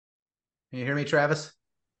Can you hear me, Travis?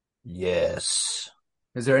 Yes.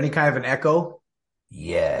 Is there any kind of an echo?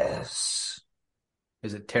 Yes.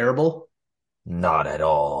 Is it terrible? Not at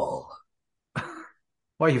all.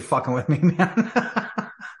 Why are you fucking with me, man?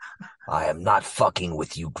 I am not fucking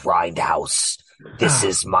with you, Grindhouse. This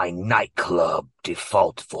is my nightclub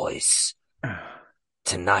default voice.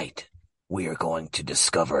 Tonight, we are going to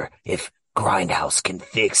discover if Grindhouse can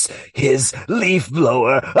fix his leaf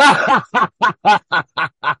blower.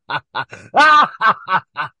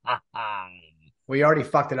 We already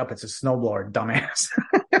fucked it up. It's a snowblower, dumbass.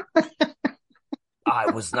 I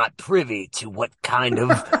was not privy to what kind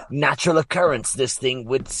of natural occurrence this thing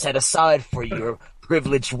would set aside for your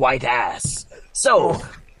privileged white ass. So,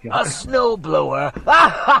 a snowblower.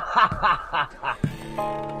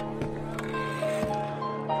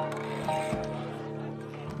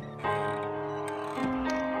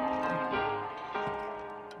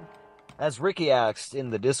 As Ricky asked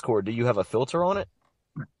in the Discord, do you have a filter on it?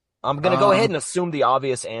 I'm going to go ahead and assume the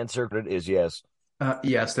obvious answer is yes.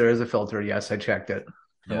 Yes, there is a filter. Yes, I checked it.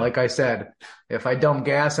 And Yeah. like I said, if I dump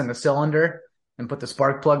gas in the cylinder and put the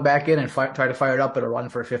spark plug back in and try to fire it up, it'll run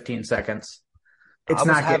for 15 seconds. It's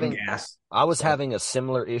not getting gas. I was having a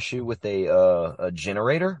similar issue with a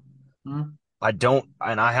generator.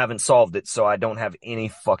 I haven't solved it, so I don't have any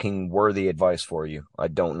fucking worthy advice for you. I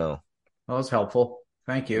don't know. That was helpful.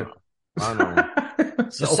 Thank you. I know.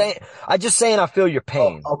 Just saying I feel your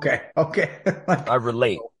pain. Oh, okay. I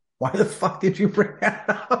relate. Why the fuck did you bring that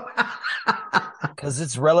up? Because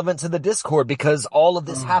it's relevant to the Discord, because all of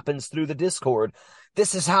this happens through the Discord.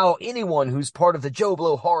 This is how anyone who's part of the Joe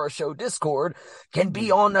Blow Horror Show Discord can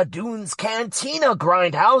be on a Dunes Cantina,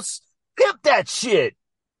 Grindhouse. Pimp that shit.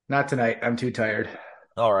 Not tonight. I'm too tired.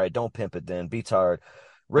 All right, don't pimp it then. Be tired.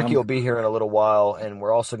 Ricky will be here in a little while, and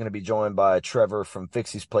we're also going to be joined by Trevor from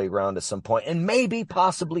Fixie's Playground at some point, and maybe,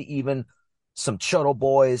 possibly even some Chuttle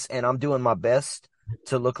Boys, and I'm doing my best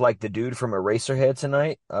to look like the dude from Eraserhead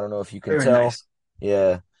tonight. I don't know if you can Very tell. nice.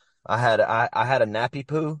 Yeah. I had a nappy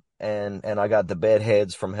poo, and I got the bed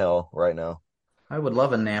heads from hell right now. I would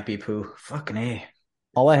love a nappy poo. Fucking A.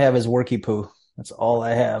 All I have is worky poo. That's all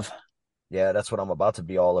I have. Yeah, that's what I'm about to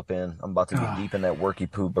be all up in. I'm about to be deep in that worky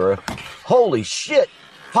poo, bro. Holy shit!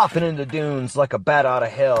 Popping into Dunes like a bat out of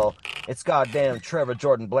hell. It's goddamn Trevor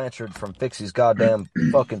Jordan Blanchard from Fixie's goddamn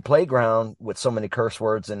fucking playground with so many curse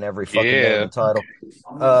words in every fucking name and title.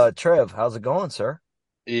 Trev, how's it going, sir?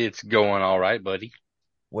 It's going all right, buddy.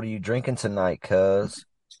 What are you drinking tonight, cuz?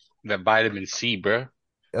 That vitamin C, bro.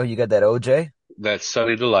 Oh, you got that OJ? That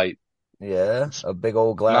Sunny Delight. Yeah, a big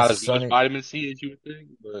old glass Not of as much Sunny. vitamin C as you would think,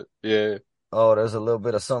 but yeah. Oh, there's a little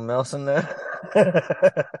bit of something else in there.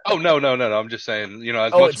 Oh, no. I'm just saying,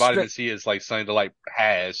 as Oh, much it's vitamin C as like Sunny Delight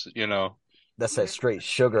has, That's that straight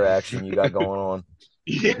sugar action you got going on.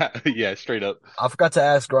 Yeah, straight up. I forgot to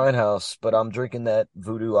ask Grindhouse, but I'm drinking that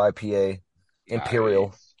Voodoo IPA, Imperial.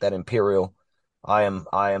 Nice. That Imperial. I am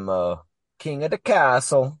king of the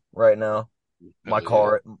castle right now. My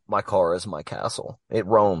car is my castle. It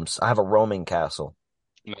roams. I have a roaming castle.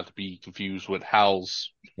 Not to be confused with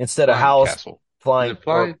Hal's Instead of flying Hal's castle. flying Is it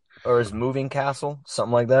flying? or his moving castle,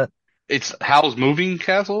 something like that. It's Hal's moving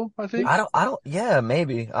castle, I think. Yeah,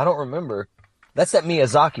 maybe. I don't remember. That's that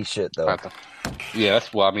Miyazaki shit though. Yeah,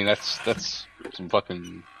 that's some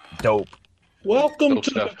fucking Dope. Welcome dope to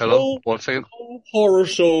stuff. the Hello? Joe 1 second. Horror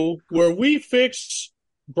Show, where we fix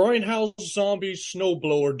Grindhouse Zombie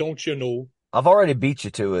Snowblower, don't you know? I've already beat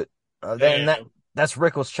you to it. Damn. That's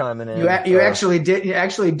Rickles chiming in. You actually did. You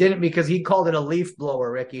actually didn't because he called it a leaf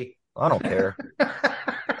blower, Ricky. I don't care.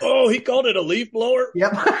 Oh, he called it a leaf blower?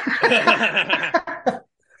 Yep.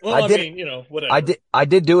 Well, whatever. I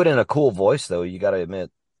did do it in a cool voice though. You got to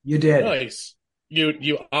admit. You did. Nice.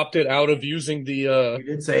 You opted out of using the You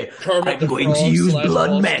did say, Kermit I'm the going to Frog use / blood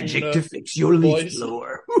Boston, magic to fix your leaf voice.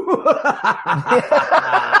 blower.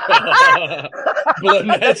 blood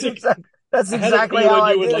magic. That's I had a exactly feeling how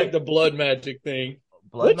I you would did like it. the blood magic thing.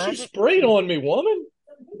 Blood What magic? you sprayed on me, woman?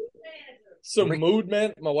 Some mood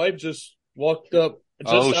man. My wife just walked up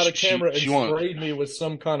out of camera and sprayed me with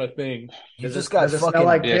some kind of thing. You Does just it, got does it fucking. smell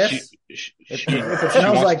like Yeah, piss? she If it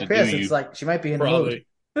smells wants like to piss, do it's you. like she might be in the mood.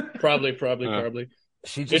 Probably.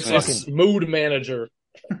 She just It's fucking his mood manager,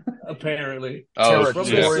 apparently. Oh, From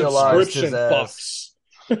yeah. the Territorialized his subscription ass.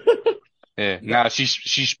 box. Yeah. Now she's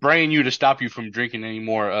spraying you to stop you from drinking any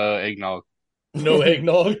more eggnog. No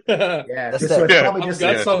eggnog. Yeah, That's just, that- so it's Yeah. probably I've just,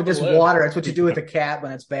 got it's probably some just left. water. That's what you do with a cat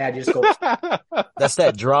when it's bad. You just go. That's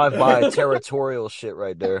that drive-by territorial shit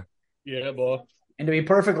right there. Yeah, boy. And to be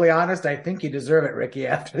perfectly honest, I think you deserve it, Ricky.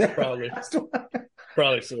 After that, Probably. last one.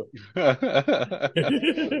 Probably so.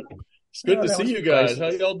 It's good No, to that see was you guys.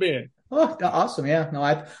 priceless. How y'all been? Oh, awesome! Yeah, no,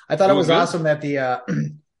 I thought it was awesome that the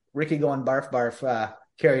Ricky going barf barf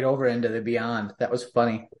carried over into the Beyond. That was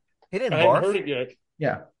funny. He didn't I barf. haven't heard it yet.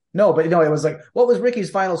 Yeah. No, but it was like, what was Ricky's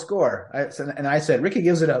final score? And I said, Ricky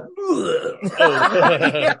gives it a.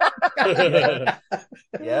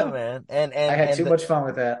 Yeah, man. And I had too much fun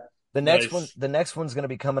with that. The next one's going to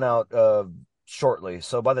be coming out shortly.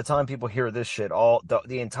 So by the time people hear this shit, all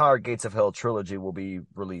the entire Gates of Hell trilogy will be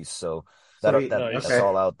released. So that's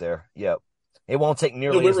all out there. Yep. It won't take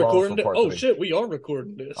nearly as long for part 3. Oh shit, we are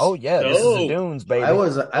recording this. Oh yeah, this is the Dunes, baby. I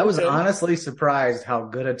was honestly surprised how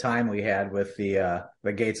good a time we had with the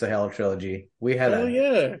Gates of Hell trilogy. We had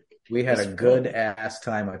a good ass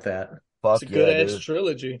time with that. Fuck it's a good ass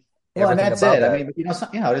trilogy. Well, and that's it. I mean,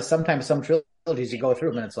 there's sometimes some trilogies you go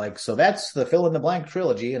through them and it's like, so that's the fill in the blank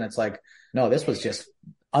trilogy, and it's like, no, this was just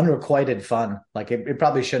unrequited fun. Like it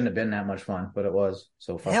probably shouldn't have been that much fun, but it was.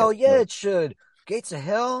 So hell yeah, it should. Gates of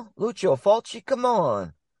Hell, Lucio Fulci, come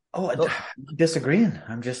on. Oh, I'm disagreeing.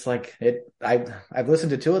 I'm just like it. I've listened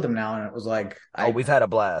to 2 of them now, and it was like, we've had a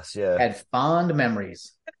blast. Yeah, had fond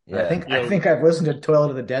memories. Yeah. I think I've listened to Toilet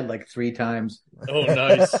of the Dead like 3 times. Oh,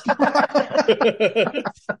 nice.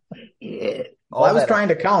 Well, I was trying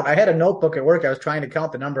to count. I had a notebook at work. I was trying to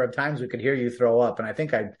count the number of times we could hear you throw up, and I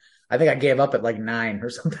think I gave up at like 9 or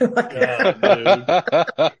something like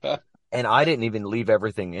that. And I didn't even leave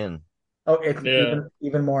everything in. Oh, it's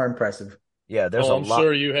even more impressive. Yeah, there's a lot. I'm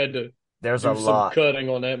sure you had to. There's do a lot some cutting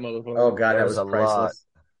on that motherfucker. Oh god, that was priceless. Lot.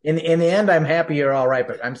 In the end, I'm happy you're all right,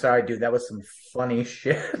 but I'm sorry, dude. That was some funny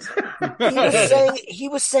shit. He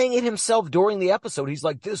was saying it himself during the episode. He's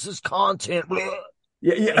like, "This is content."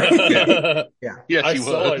 Yeah. Yes, I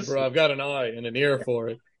saw it, bro. I've got an eye and an ear for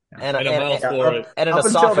it, and a mouth for it, and an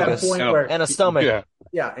esophagus, and a stomach.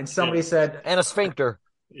 Yeah, and somebody said, and a sphincter.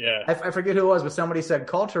 Yeah, I forget who it was, but somebody said,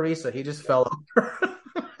 "Call Teresa." He just fell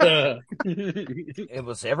over. It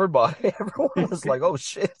was everybody. Everyone was like, "Oh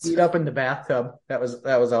shit!" Beat up in the bathtub. That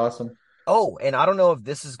was awesome. Oh, and I don't know if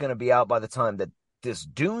this is going to be out by the time that this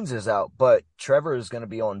Dunes is out, but Trevor is going to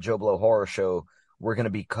be on Joe Blow Horror Show. We're going to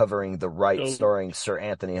be covering The Right, starring Sir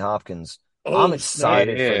Anthony Hopkins. I'm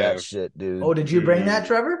excited for that shit, dude. Oh, did you bring that,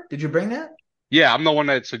 Trevor? Did you bring that? Yeah, I'm the one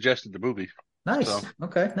that suggested the movie. Nice. So.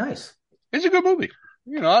 Okay, nice. It's a good movie.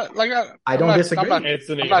 You know, I don't disagree. I'm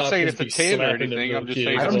not saying it's a 10 or anything. I'm just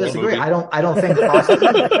saying I don't disagree. I don't think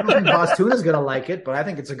Boss Tuna's gonna like it, but I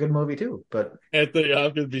think it's a good movie too. But Anthony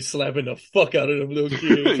Hopkins be slapping the fuck out of them little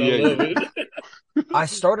kids. I love it. I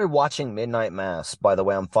started watching Midnight Mass. By the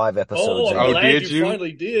way, I'm 5 episodes in. I'm glad you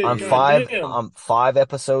finally did. I'm God 5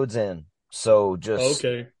 episodes in. So just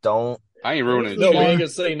don't. I ain't ruining it. No, we ain't gonna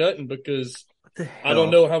say nothing because I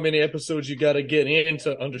don't know how many episodes you got to get in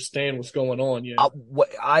to understand what's going on yet.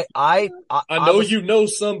 I know you know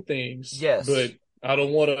some things, yes, but I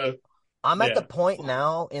don't want to. I'm at the point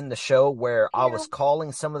now in the show where I was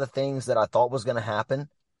calling some of the things that I thought was going to happen.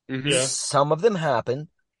 Mm-hmm. Yeah. Some of them happened,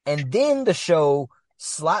 and then the show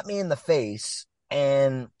slapped me in the face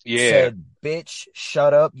and said, "Bitch,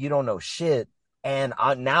 shut up! You don't know shit." And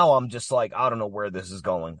now I'm just like, I don't know where this is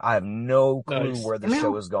going. I have no clue where the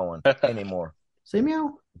show is going anymore. Say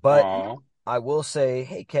meow. But I will say,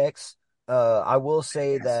 hey, Kex, I will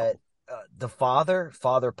say that the Father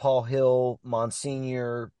Paul Hill,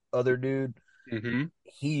 Monsignor, other dude,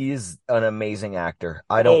 he is an amazing actor.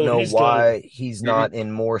 I don't know why he's not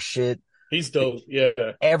in more shit. He's dope. Yeah.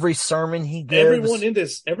 Every sermon he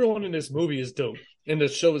gives. Everyone in this movie is dope. And the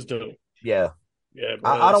show is dope. Yeah. Yeah,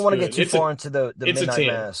 bro, I don't want to get too far into the Midnight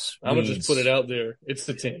Mass. I'm going to just put it out there. It's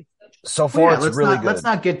the 10. So far, it's really good. Let's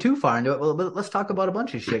not get too far into it. Well, let's talk about a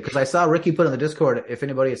bunch of shit. Because I saw Ricky put in the Discord if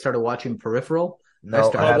anybody had started watching Peripheral.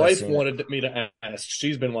 No, my wife wanted me to ask.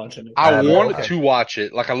 She's been watching it. I wanted to watch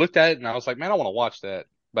it. Like, I looked at it and I was like, man, I want to watch that.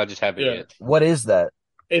 But I just haven't yet. What is that?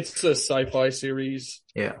 It's a sci-fi series.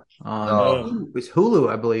 Yeah. It's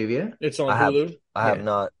Hulu, I believe, yeah? It's on Hulu. I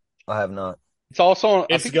have not. It's also on,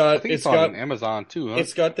 I think it's on got Amazon too, huh?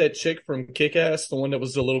 It's got that chick from Kick-Ass, the one that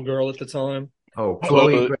was the little girl at the time. Oh,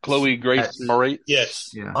 Chloe Grace Moretz.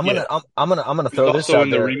 Yes. Yeah. I'm gonna throw this out also in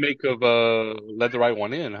the there. remake of Let the Right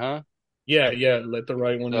One In, huh? Yeah, Let the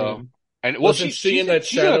Right One In. And wasn't she in that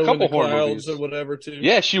Shadow in the Clouds or whatever too?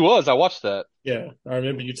 Yeah, she was. I watched that. Yeah, I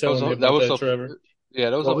remember you telling me about that, Trevor.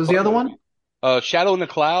 Yeah, that was. What was the other one? Shadow in the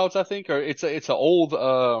Clouds, I think, or it's an old.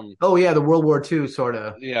 Oh yeah, the World War II sort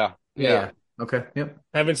of. Yeah. Okay. Yep.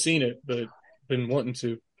 Haven't seen it, but been wanting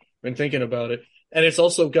to. Been thinking about it, and it's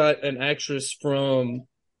also got an actress from.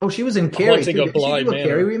 Oh, she was in Carrie. Haunting a Bly Manor.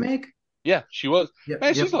 Carrie remake. Yeah, she was. Yep,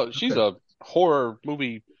 Man, she's a horror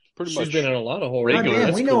movie. Pretty much. She's been in a lot of horror. God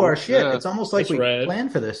damn, we know our shit. Yeah. It's almost like we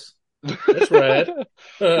planned for this. That's rad.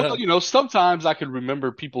 Well, sometimes I can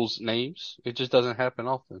remember people's names. It just doesn't happen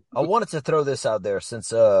often. I wanted to throw this out there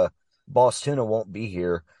since Boss Tuna won't be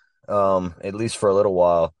here, at least for a little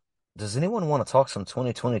while. Does anyone want to talk some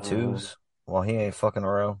 2022s while he ain't fucking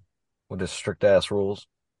around with his strict ass rules?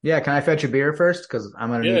 Yeah, can I fetch a beer first? Because I'm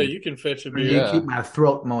gonna need. You can fetch a beer. You keep my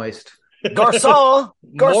throat moist. Garçon,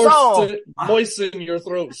 garçon, moisten your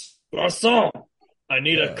throats. Garçon, I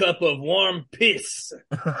need a cup of warm piss.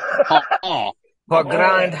 For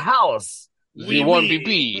grindhouse. You want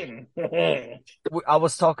BB. I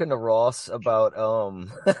was talking to Ross about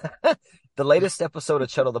the latest episode of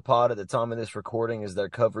Chettle the Pod at the time of this recording is their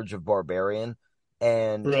coverage of Barbarian.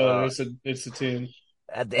 And bro, it's a 10.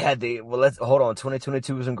 Let's hold on.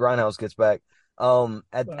 2022 is when Grindhouse gets back.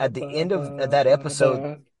 At the end of that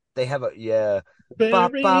episode, they have a that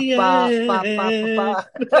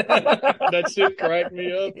shit cracked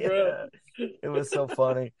me up, bro. It was so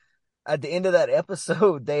funny. At the end of that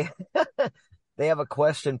episode, they have a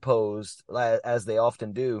question posed, as they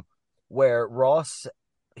often do, where Ross,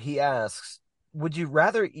 he asks, would you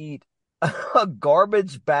rather eat a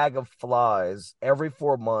garbage bag of flies every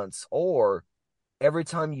 4 months, or every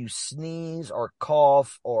time you sneeze or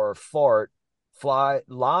cough or fart,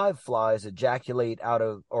 live flies ejaculate out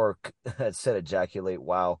of, or it said ejaculate,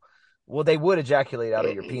 wow. Well, they would ejaculate out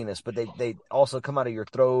of your penis, but they also come out of your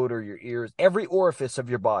throat or your ears. Every orifice of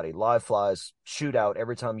your body, live flies shoot out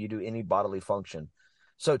every time you do any bodily function.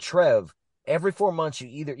 So, Trev, every 4 months you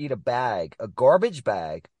either eat a garbage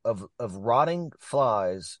bag of rotting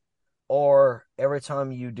flies, or every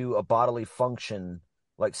time you do a bodily function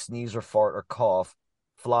like sneeze or fart or cough,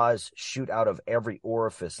 flies shoot out of every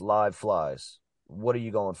orifice, live flies. What are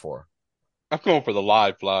you going for? I'm going for the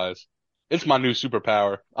live flies. It's my new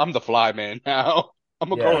superpower. I'm the fly man now. I'm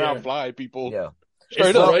going to go around fly people. Yeah.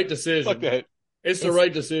 It's the right decision. Fuck that. It's the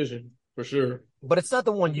right decision, for sure. But it's not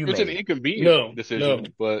the one you made. It's an inconvenient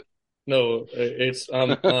decision, but... No,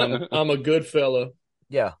 I'm a good fella.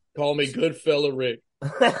 Yeah. Call me good fella Rick.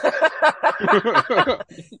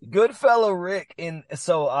 Good fella Rick.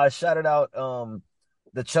 So I shouted out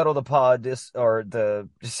the Chettle the Pod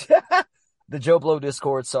the Joe Blow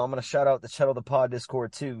Discord, so I'm going to shout out the Chettle the Pod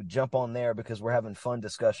Discord too. Jump on there because we're having fun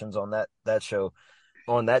discussions on that show,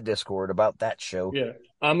 on that Discord about that show. Yeah,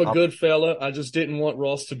 I'm a good fella. I just didn't want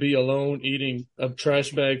Ross to be alone eating a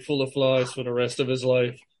trash bag full of flies for the rest of his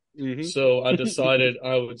life. Mm-hmm. So I decided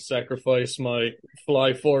I would sacrifice my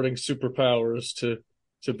fly farting superpowers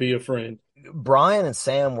to be a friend. Brian and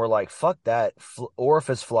Sam were like, fuck that,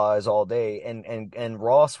 orifice flies all day. And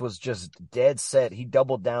Ross was just dead set. He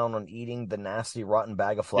doubled down on eating the nasty, rotten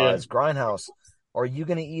bag of flies. Yeah. Grindhouse, are you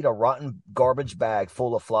going to eat a rotten garbage bag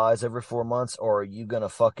full of flies every 4 months? Or are you going to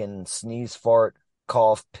fucking sneeze, fart,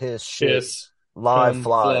 cough, piss, shit, live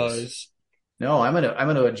flies? No, I'm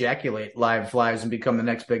gonna ejaculate live flies and become the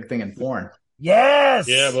next big thing in porn. Yes!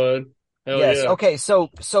 Yeah, bud. Hell yes. Yeah. Okay. So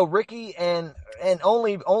Ricky and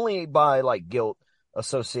only by like guilt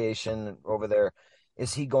association over there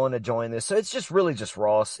is he going to join this. So it's just really just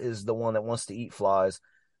Ross is the one that wants to eat flies.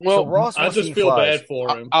 Well, so Ross I just feel flies. bad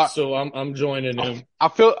for him, so I'm joining him. I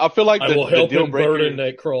feel like I will help him burden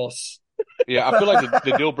that cross. Yeah, I feel like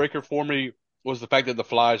the deal breaker for me was the fact that the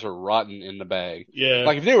flies are rotten in the bag. Yeah,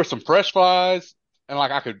 like if there were some fresh flies and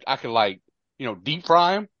like I could like deep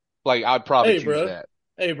fry them, like I'd probably choose that.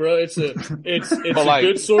 Hey, bro, it's a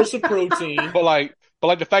good source of protein.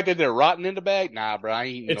 But the fact that they're rotten in the bag, nah, bro, I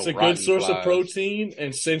ain't eating It's a good source of protein,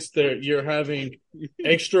 and since you're having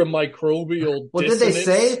extra microbial dissonance. Did they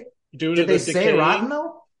say? Did they say rotten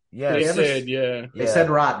though? Yeah, they said They said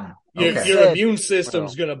rotten. Your immune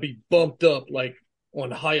system's gonna be bumped up like on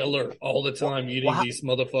high alert all the time eating these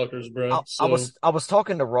motherfuckers, bro. I was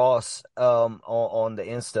talking to Ross on the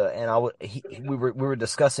Insta, and we were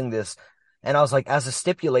discussing this. And I was like, as a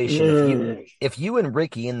stipulation, if you and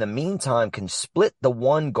Ricky in the meantime can split the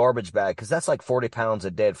one garbage bag, because that's like 40 pounds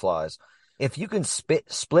of dead flies. If you can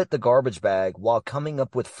split the garbage bag while coming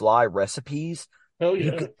up with fly recipes,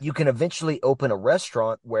 you can eventually open a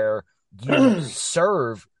restaurant where you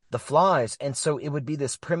serve the flies. And so it would be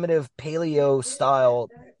this primitive paleo style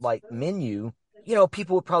like menu.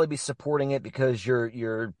 People would probably be supporting it because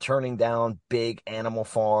you're turning down big animal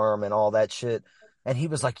farm and all that shit. And he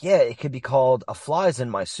was like, yeah, it could be called a flies in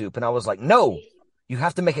my soup. And I was like, no, you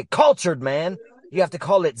have to make it cultured, man. You have to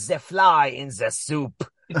call it the fly in the soup.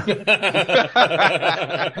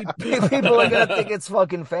 People are going to think it's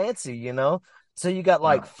fucking fancy, So you got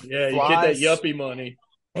like flies. You get that yuppie money.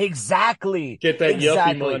 Exactly. Get that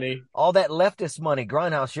yuppie money. All that leftist money.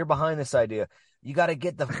 Grindhouse, you're behind this idea. You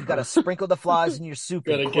gotta sprinkle the flies in your soup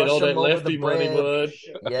Gotta and get crush all that them over the lefty money, bread.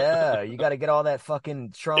 bud. Yeah, you gotta get all that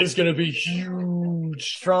fucking Trump. It's gonna be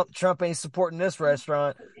huge. Trump ain't supporting this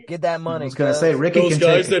restaurant. Get that money. I was gonna say Ricky Those can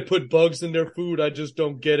guys take. that put bugs in their food, I just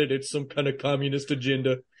don't get it. It's some kind of communist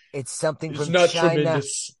agenda. It's something It's from not China.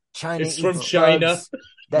 tremendous. China It's from eats China. bugs.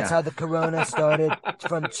 That's Yeah. how the corona started. It's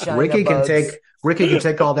from China. Ricky bugs. can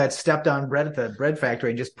take all that stepped on bread at the bread factory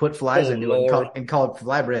and just put flies Oh, into Lord. it and call it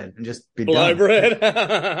fly bread and just be Fly done.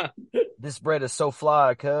 bread. This bread is so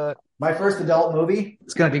fly, cut. My first adult movie,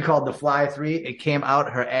 it's going to be called The Fly 3. It came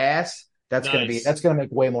out her ass. That's going to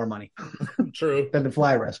make way more money True. than The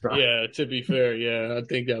Fly restaurant. Yeah, to be fair, yeah, I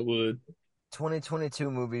think that would. 2022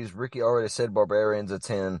 movies. Ricky already said Barbarian's a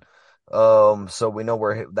 10. So we know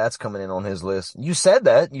where that's coming in on his list. You said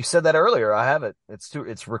that. You said that earlier. I have it.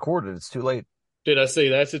 It's recorded. It's too late. Did I say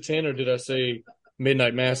that's a 10 or did I say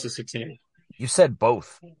Midnight Mass is a 10? You said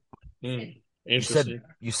both. Interesting.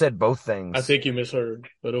 You said both things. I think you misheard,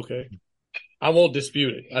 but okay. I won't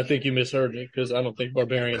dispute it. I think you misheard me because I don't think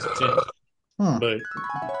Barbarian's a 10. But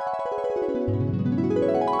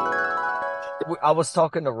I was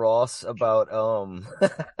talking to Ross about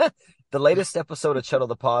the latest episode of Chettle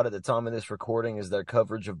the Pod at the time of this recording is their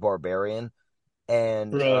coverage of Barbarian. And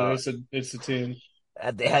bro, it's a 10.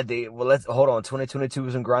 Let's hold on. 2022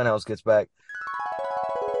 is when Grindhouse gets back.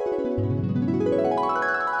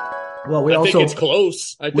 Well, I think it's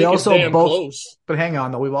close. I think it's damn close. But hang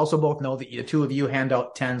on, though. We also both know that the two of you hand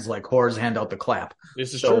out 10s like whores hand out the clap.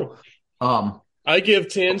 This is true. I give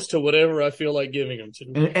 10s to whatever I feel like giving them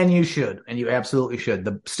to. And you should. And you absolutely should.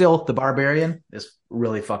 The Barbarian is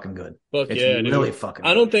really fucking good. It's really fucking good.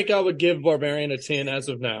 I don't think I would give Barbarian a 10 as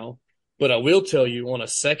of now. But I will tell you, on a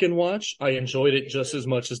second watch, I enjoyed it just as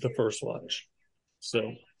much as the first watch.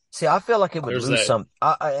 So, see, I feel like it would lose some.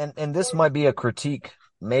 And this might be a critique,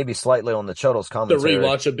 maybe slightly on the Chuddles commentary. The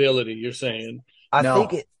rewatchability, you're saying? I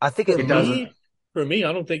think it doesn't. For me,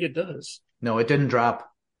 I don't think it does. No, it didn't drop.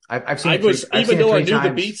 I've seen even though I knew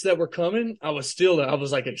the beats that were coming, I was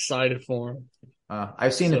like excited for them.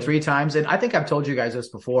 I've seen it 3 times, and I think I've told you guys this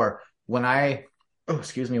before. When I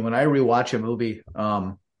rewatch a movie,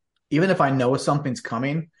 even if I know something's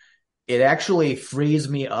coming, it actually frees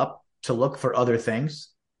me up to look for other things,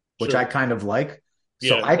 which I kind of like.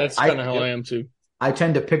 So yeah, that's kind of how I am too. I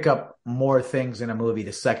tend to pick up more things in a movie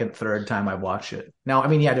the second, third time I watch it. Now, I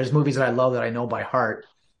mean, yeah, there's movies that I love that I know by heart,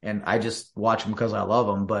 and I just watch them because I love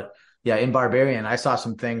them. But yeah, in Barbarian, I saw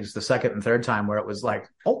some things the second and third time where it was like,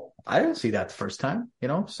 oh, I didn't see that the first time,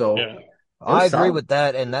 So yeah. I agree with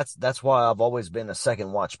that, and that's why I've always been a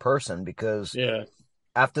second watch person because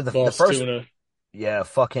after the first Tuna. Yeah,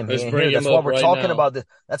 fuck him. Let's He ain't bring here. him That's why up we're right talking now. about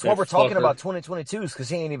That's why That we're talking fucker. about 2022s because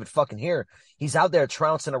he ain't even fucking here. He's out there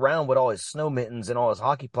trouncing around with all his snow mittens and all his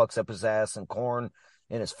hockey pucks up his ass and corn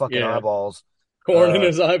in his fucking eyeballs. Corn in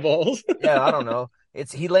his eyeballs. Yeah, I don't know.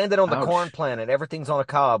 He landed on the Ouch. corn planet. Everything's on a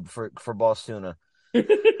cob for Boss Tuna.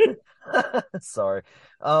 Sorry.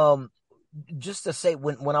 Just to say,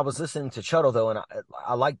 when I was listening to Chuddle though, and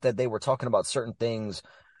I liked that they were talking about certain things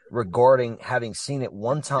regarding having seen it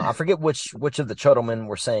one time. I forget which of the Chuddlemen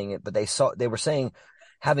were saying it, but they were saying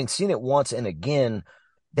having seen it once and again,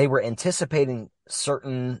 they were anticipating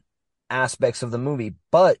certain aspects of the movie.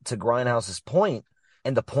 But to Grindhouse's point,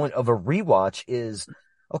 and the point of a rewatch is,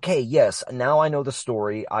 okay, yes, now I know the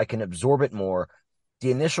story. I can absorb it more.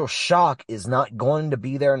 The initial shock is not going to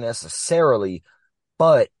be there necessarily,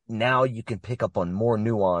 but now you can pick up on more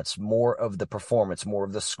nuance, more of the performance, more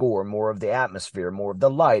of the score, more of the atmosphere, more of the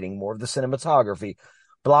lighting, more of the cinematography,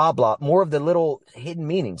 blah, blah, more of the little hidden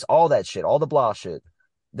meanings, all that shit, all the blah shit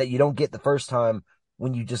that you don't get the first time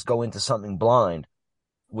when you just go into something blind,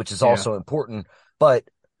 which is also important. But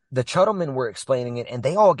the Chuddlemen were explaining it, and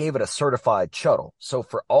they all gave it a certified Chuddle. So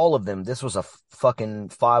for all of them, this was a fucking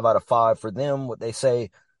 5 out of 5 for them, what they say,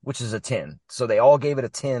 which is a 10. So they all gave it a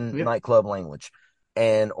 10 nightclub language.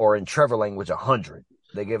 Or in Trevor language, 100.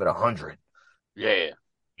 They gave it 100. Yeah.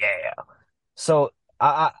 So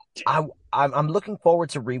I'm looking forward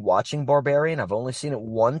to rewatching Barbarian. I've only seen it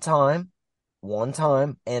one time,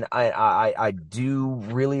 and I do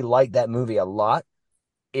really like that movie a lot.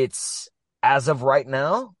 It's, as of right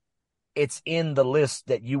now, it's in the list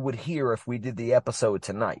that you would hear if we did the episode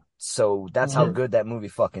tonight. So that's how good that movie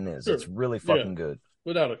fucking is. Sure. It's really fucking good.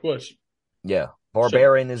 Without a question. Yeah.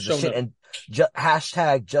 Barbarian is the shit. And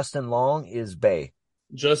hashtag Justin Long is bae.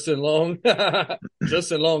 Justin Long.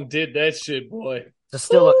 Justin Long did that shit, boy. Just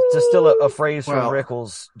still a phrase from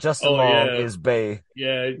Rickles. Justin Long is bae.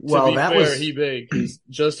 Yeah. To be fair, he bae.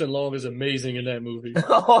 Justin Long is amazing in that movie.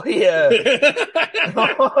 Oh yeah.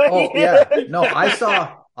 No, I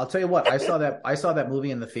saw I'll tell you what. I saw that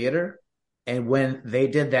movie in the theater, and when they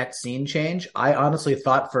did that scene change, I honestly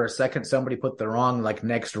thought for a second somebody put the wrong like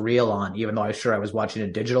next reel on, even though I was sure I was watching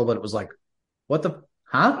it digital. But it was like, what the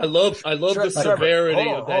huh? I love the severity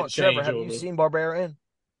of that change. Trevor, have you seen Barbarian?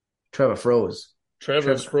 Trevor froze.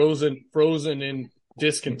 Trevor's frozen in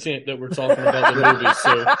discontent that we're talking about the movie,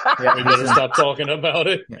 so we better stop talking about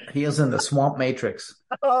it. Yeah, he is in the Swamp Matrix.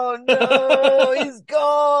 Oh no, he's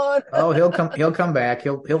gone. Oh, he'll come back.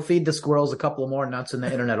 He'll feed the squirrels a couple more nuts, and the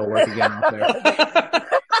internet will work again out there.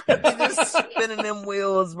 He's just spinning them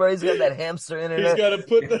wheels, bro. He's got that hamster internet.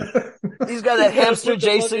 He's got that hamster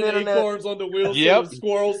Jason internet. Acorns on the wheels so the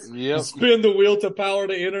squirrels spin the wheel to power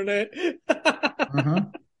the internet.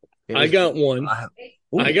 I got one.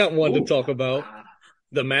 I got one to talk about.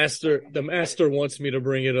 The master wants me to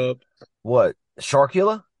bring it up. What?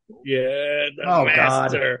 Sharkula? Yeah,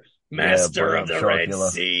 master of the Red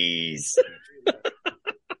Seas.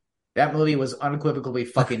 That movie was unequivocally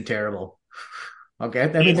fucking terrible. Okay, I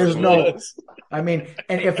mean, there's no. I mean,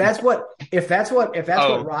 and if that's what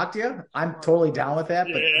rocked you, I'm totally down with that.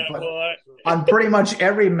 But on pretty much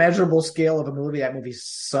every measurable scale of a movie, that movie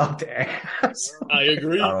sucked ass. I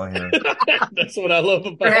agree. That's what I love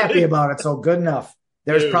about it. We're happy about it, so good enough.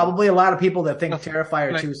 There's probably a lot of people that think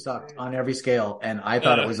Terrifier 2 sucked on every scale, and I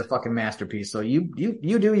thought it was a fucking masterpiece. So you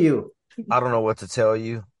do you. I don't know what to tell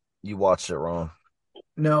you. You watched it wrong.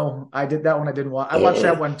 No, I did that one. I didn't watch. I watched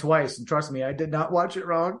that one twice, and trust me, I did not watch it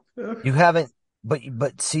wrong. You haven't,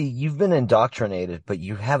 but see, you've been indoctrinated, but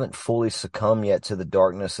you haven't fully succumbed yet to the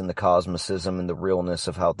darkness and the cosmicism and the realness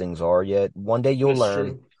of how things are yet. One day you'll learn.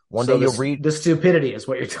 True. One day you'll read. The stupidity is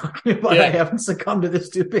what you're talking about. Yeah. I haven't succumbed to the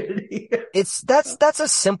stupidity. That's a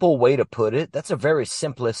simple way to put it. That's a very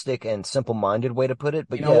simplistic and simple-minded way to put it.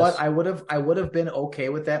 But you know what? I would have been okay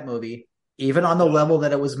with that movie, even on the level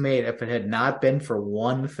that it was made, if it had not been for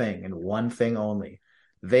one thing and one thing only.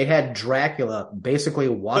 They had Dracula basically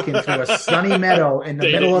walking through a sunny meadow in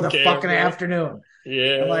the middle of the fucking afternoon.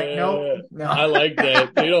 Yeah. I'm like, no. I like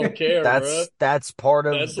that. They don't care, That's part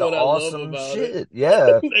of the awesome shit.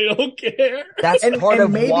 Yeah. They don't care. That's part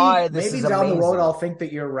of why this is amazing. Maybe down the road I'll think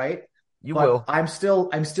that you're right. You will. I'm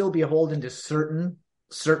still beholden to certain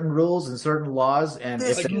rules and certain laws, and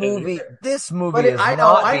this movie is I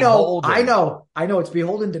know it's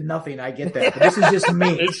beholden to nothing. I get that, but this is just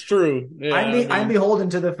me. It's true. Yeah, I'm beholden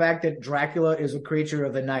to the fact that Dracula is a creature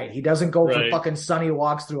of the night. He doesn't go for fucking sunny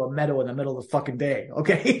walks through a meadow in the middle of the fucking day.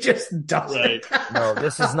 Okay, he just doesn't. Right. No,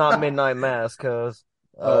 this is not Midnight Mass, cuz.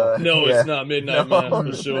 It's not Midnight Mass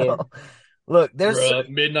for sure. No. Look, there's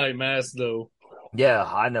Midnight Mass though. Yeah,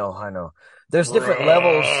 I know. There's different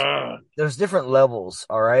levels. There's different levels,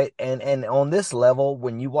 all right? And on this level,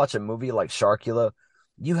 when you watch a movie like Sharkula,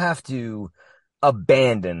 you have to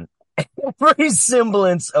abandon every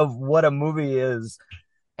semblance of what a movie is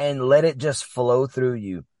and let it just flow through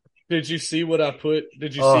you. Did you see what I put?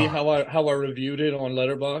 Did you see how I reviewed it on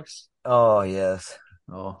Letterboxd? Oh, yes.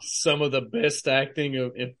 Oh, some of the best acting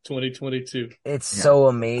of 2022. It's so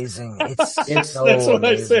amazing. It's so that's what amazing.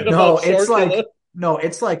 I said about Sharkula.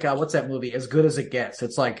 It's like what's that movie? As Good as It Gets.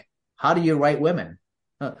 It's like, how do you write women?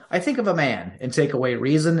 I think of a man and take away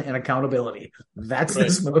reason and accountability. That's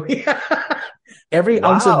this movie. Every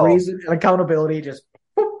ounce of reason and accountability just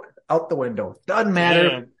out the window. Doesn't matter.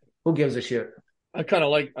 Damn. Who gives a shit? I kind of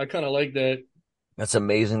like that. That's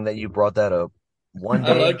amazing that you brought that up. One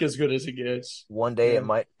day, I like As Good as It Gets. One day it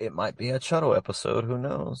might be a Chutto episode. Who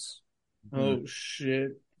knows? Oh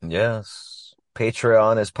shit! Yes.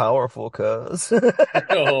 Patreon is powerful, cuz.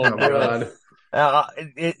 Oh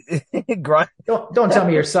god! Don't tell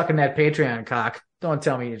me you're sucking that Patreon cock. Don't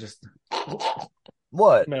tell me you just.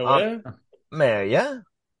 What? Man, where? Yeah.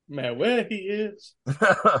 Man, where he is?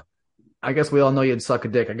 I guess we all know you'd suck a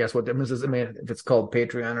dick. I guess what difference does it make if it's called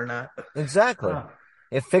Patreon or not? Exactly.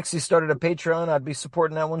 If Fixie started a Patreon, I'd be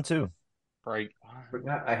supporting that one too. Right.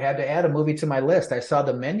 I had to add a movie to my list. I saw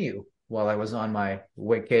The Menu while I was on my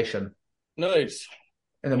vacation. Nice.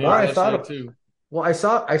 And the more I thought of it, well, I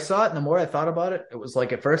saw it, and the more I thought about it, it was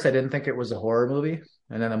like at first I didn't think it was a horror movie,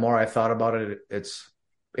 and then the more I thought about it, it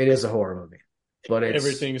is a horror movie. But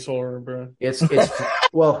everything's horror, bro. It's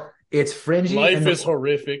fringy. Life is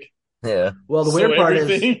horrific. Yeah. Well, the weird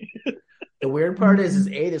part is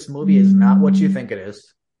A, this movie is not what you think it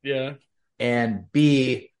is. Yeah. And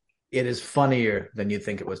B, it is funnier than you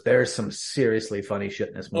think it was. There's some seriously funny shit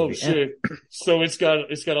in this movie. Oh shit! So it's got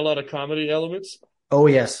a lot of comedy elements. Oh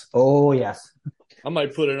yes. I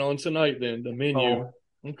might put it on tonight then. The Menu. Oh.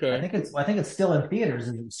 Okay. I think it's still in theaters.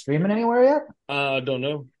 Is it streaming anywhere yet? I don't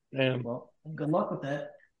know. Damn. Well, good luck with that.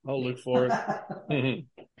 I'll look for it.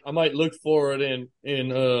 I might look for it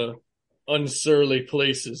in unsurly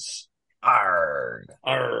places. Arg.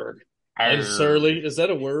 Arg. Unsurly? Is that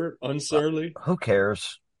a word? Unsurly? Who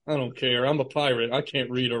cares? I don't care. I'm a pirate. I can't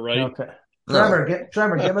read or write. Okay. Trevor,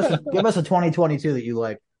 give us a 2022 that you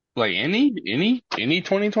like. Like any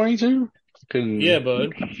 2022? Yeah,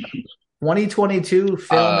 bud. 2022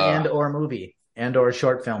 film and or movie and or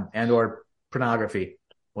short film and or pornography,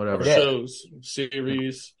 whatever. Shows,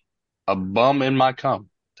 series. A bum in my cum.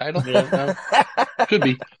 Title? Yeah. Could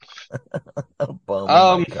be. A bum.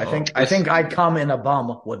 I think I come in a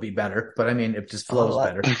bum would be better, but I mean it just flows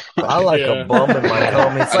better. I like a bum in my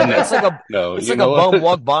cum. It's like a bum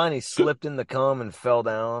walked by and he slipped in the cum and fell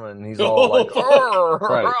down and he's all like,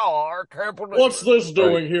 right. What's this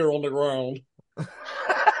doing here on the ground?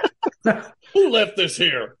 Who left this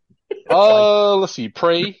here? Let's see.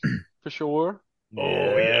 Pray for sure. Oh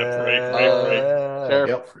yeah, pray.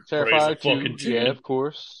 Terrified too. Yeah, of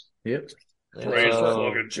course. Yep. Praise the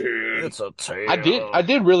fucking 10. It's a 10. I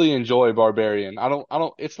did really enjoy Barbarian. I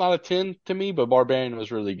don't it's not a 10 to me, but Barbarian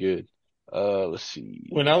was really good. Let's see.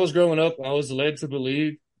 When I was growing up, I was led to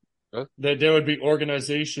believe that there would be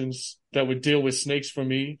organizations that would deal with snakes for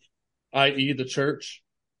me, i.e. the church,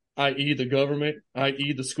 i.e. the government,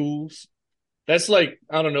 i.e. the schools. That's like,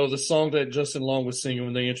 I don't know, the song that Justin Long was singing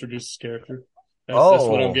when they introduced his character. That's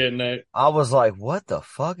what I'm getting at. I was like, what the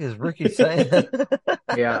fuck is Ricky saying?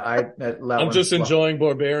 Yeah, I'm just enjoying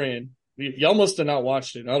Barbarian. Y'all must have not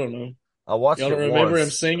watched it. I don't know. I watched Y'all it don't remember once. him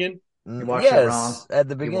singing? You watched it wrong. At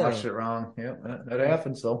the beginning. You watched it wrong. Yeah, that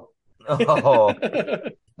happens though. Oh,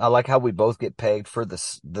 I like how we both get pegged for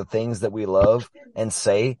the things that we love and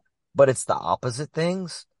say, but it's the opposite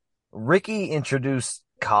things. Ricky introduced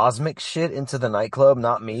cosmic shit into the nightclub,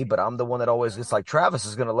 not me, but I'm the one that always gets like, Travis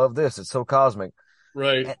is going to love this. It's so cosmic.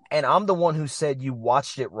 Right. And I'm the one who said you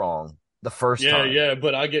watched it wrong the first time. Yeah,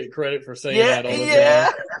 but I get credit for saying that all the time.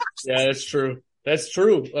 Yeah, that's true. That's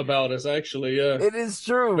true about us, actually. Yeah. It is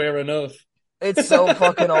true. Fair enough. It's so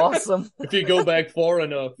fucking awesome. If you go back far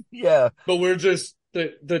enough. Yeah. But we're just,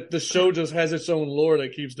 the show just has its own lore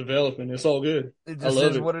that keeps developing. It's all good. It just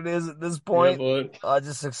is what it is at this point. Yeah, I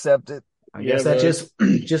just accept it. I guess that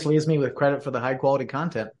just leaves me with credit for the high quality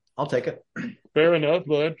content. I'll take it. Fair enough,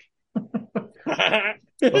 bud.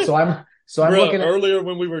 So I'm looking at... earlier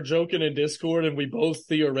when we were joking in Discord and we both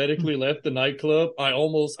theoretically left the nightclub. I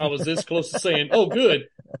was this close to saying, "Oh, good,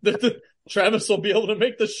 Travis will be able to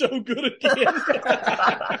make the show good again."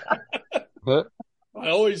 What? I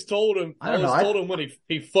always told him. I told him when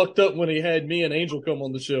he fucked up when he had me and Angel come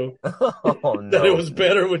on the show. Oh, no. That it was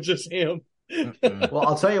better with just him. Well,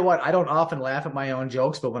 I'll tell you what. I don't often laugh at my own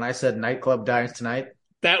jokes, but when I said "nightclub dies tonight,"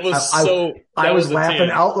 that was I was laughing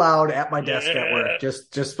out loud at my desk at work.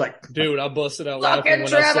 Just like, dude, I busted out laughing when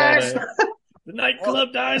Travis. I saw that. The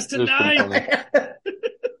nightclub dies tonight.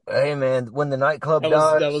 Hey man, when the nightclub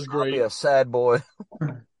dies, that was great. I'll be a sad boy.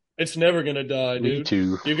 It's never gonna die, dude. Me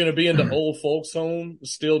too. You're gonna be in the old folks' home,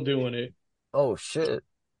 still doing it. Oh shit.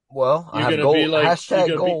 Well, you're I have gonna be like,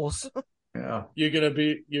 hashtag goals. Yeah. You're gonna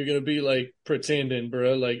be like pretending,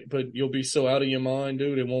 bro. Like, but you'll be so out of your mind,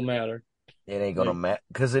 dude. It won't matter. It ain't gonna matter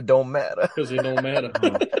because it don't matter. Because it don't matter.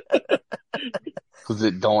 Because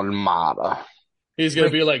it don't matter. He's gonna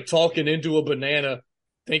be like talking into a banana,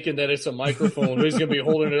 thinking that it's a microphone. He's gonna be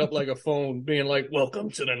holding it up like a phone, being like,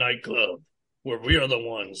 "Welcome to the nightclub, where we are the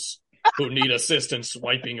ones who need assistance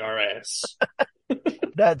wiping our ass."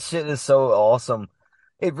 That shit is so awesome.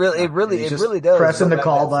 It really does. Pressing the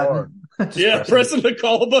call button. Pressing the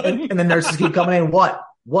call button. And the nurses keep coming in. What?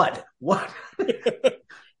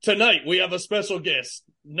 Tonight we have a special guest,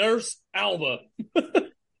 Nurse Alba.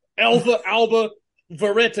 Alba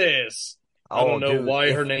Veretes. I don't know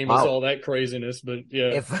why her name is all that craziness, but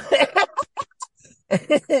yeah.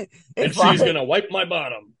 And she's going to wipe my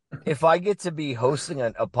bottom. If I get to be hosting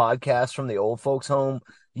a podcast from the old folks' home,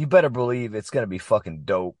 you better believe it's going to be fucking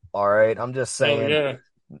dope. All right? I'm just saying. Yeah.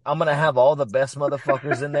 I'm going to have all the best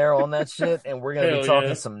motherfuckers in there on that shit, and we're going to be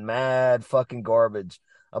talking some mad fucking garbage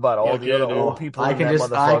about all the other old people in that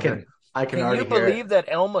motherfucker. Can you believe that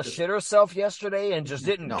Elma shit herself yesterday and just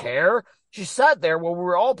didn't care? She sat there while we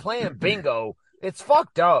were all playing bingo. It's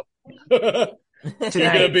fucked up. You're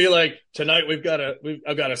gonna be like, tonight I've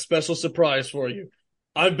got a special surprise for you.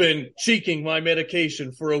 I've been cheeking my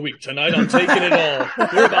medication for a week. Tonight I'm taking it all.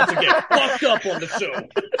 We're about to get fucked up on the show.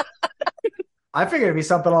 I figured it'd be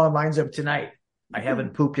something along the lines of tonight. I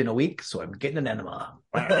haven't pooped in a week, so I'm getting an enema.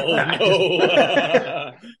 Oh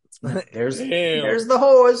no. There's the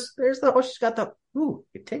hose. There's the hose. She's got the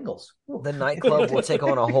it tingles. Ooh. The nightclub will take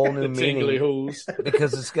on a whole new meaning hose.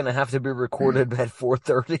 because it's gonna have to be recorded at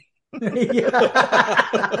 4:30.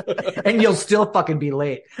 Yeah. And you'll still fucking be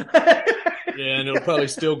late. Yeah, and it'll probably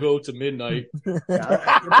still go to midnight.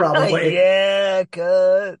 Yeah, probably. Yeah,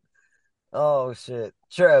 cut. Oh shit.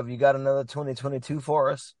 Trev, you got another 2022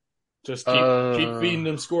 for us? Just keep feeding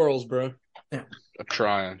them squirrels, bro. I'm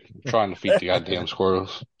trying to feed the goddamn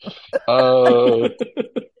squirrels.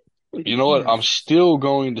 You know what? I'm still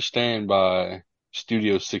going to stand by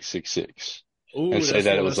Studio 666 and say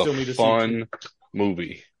that it was a fun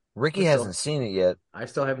movie. Ricky hasn't seen it yet. I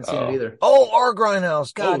still haven't seen it either. Oh, our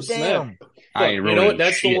Grindhouse. God damn. I ain't you know what?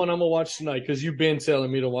 That's shit. the one I'm gonna watch tonight because you've been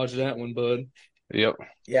telling me to watch that one, bud. Yep.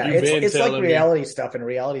 Yeah, it's like reality stuff, and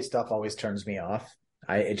reality stuff always turns me off.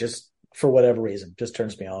 It just, for whatever reason, just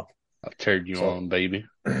turns me off. I turned you on, baby.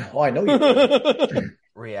 Oh, I know you did.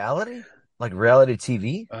 Reality? Like reality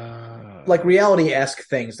TV? Like reality-esque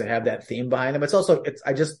things that have that theme behind them. It's also,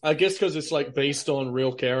 I guess because it's like based on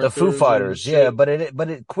real characters. The Foo Fighters, yeah, but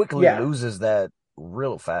it quickly loses that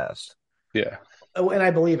real fast. Yeah. And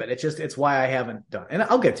I believe it. It's why I haven't done it. And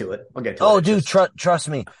I'll get to it. Oh, dude, trust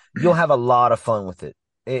me. You'll have a lot of fun with it.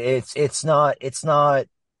 It's not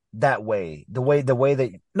that way. The way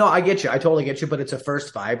that. No, I get you. I totally get you. But it's a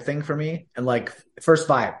first vibe thing for me. And like first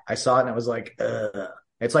vibe, I saw it and I was like,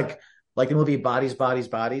 it's like the movie Bodies, Bodies,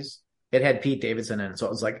 Bodies. It had Pete Davidson in it, so it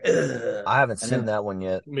was like, ugh. I haven't seen that one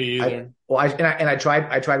yet. Me either. I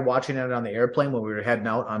tried watching it on the airplane when we were heading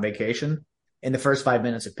out on vacation. In the first 5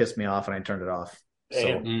 minutes, it pissed me off, and I turned it off.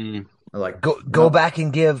 So, like, go back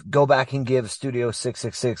and give Studio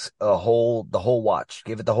 666 the whole watch.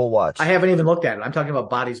 Give it the whole watch. I haven't even looked at it. I'm talking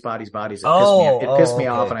about Bodies, Bodies, Bodies. It pissed me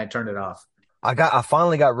off, and I turned it off. I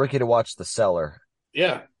finally got Ricky to watch The Cellar.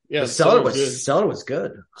 Yeah. The Cellar was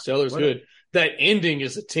good. Cellar's good. That ending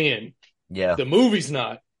is a 10. Yeah. The movie's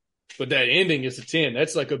not, but that ending is a 10.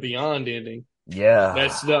 That's like a beyond ending. Yeah.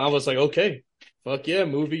 I was like, okay. Fuck yeah,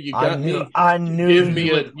 movie! You got me. I knew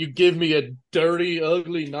you give me a dirty,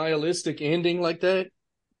 ugly, nihilistic ending like that.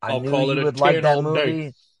 I'll call it a 10 all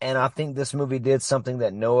day. And I think this movie did something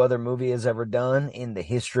that no other movie has ever done in the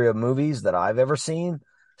history of movies that I've ever seen.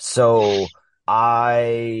 So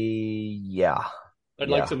I'd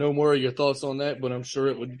like to know more of your thoughts on that, but I'm sure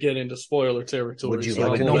it would get into spoiler territory. Would you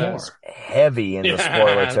like to know more? Heavy into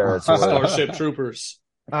spoiler territory. Starship Troopers.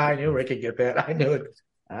 I knew Rick could get that. I knew it.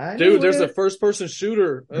 Dude, there's a first-person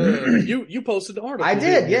shooter. You posted the article. I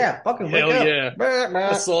did, yeah. Fucking hell yeah!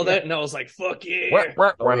 I saw that and I was like, "Fuck yeah!"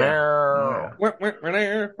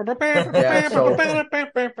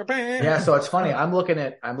 So it's funny. I'm looking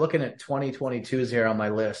at 2022s here on my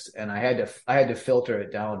list, and I had to filter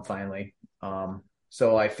it down finally.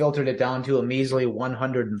 So I filtered it down to a measly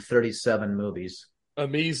 137 movies. A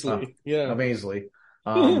measly, yeah, a measly.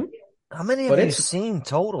 How many have you seen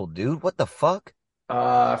total, dude? What the fuck?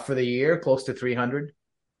 For the year, close to 300.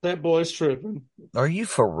 That boy's tripping. Are you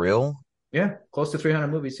for real? Yeah, close to 300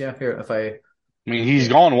 movies. Yeah, here I mean, he's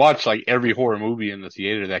gone watch like every horror movie in the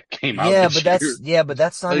theater that came out. But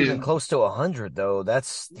that's not even close to 100 though.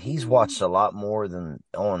 He's watched a lot more than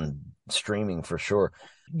on streaming for sure.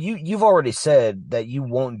 You've already said that you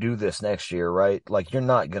won't do this next year, right? Like you're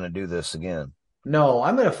not gonna do this again. No,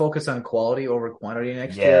 I'm going to focus on quality over quantity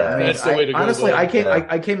next year. I mean, that's the way to go. Honestly, I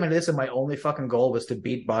came into this and my only fucking goal was to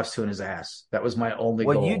beat Boss to his ass. That was my only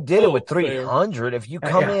goal. Well, you did it with 300. Fair. If you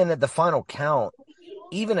come in at the final count,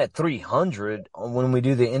 even at 300, when we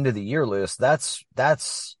do the end of the year list, that's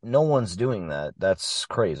no one's doing that. That's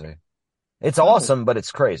crazy. It's awesome, but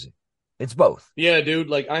it's crazy. It's both. Yeah, dude.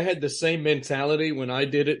 Like I had the same mentality when I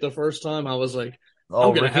did it the first time. I was like,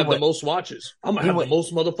 I'm going to have the most watches. I'm going to have the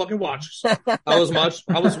most motherfucking watches. I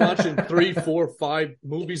was watching 3, 4, 5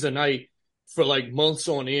 movies a night for like months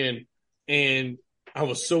on end. And I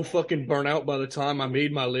was so fucking burnt out by the time I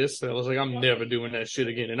made my list that I was like, I'm never doing that shit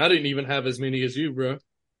again. And I didn't even have as many as you, bro.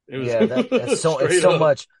 It was it's so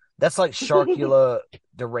much. That's like Sharkula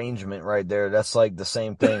derangement right there. That's like the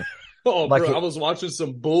same thing. Oh, like bro, I was watching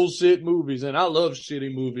some bullshit movies and I love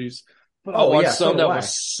shitty movies. But I watched some that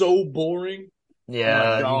was so boring.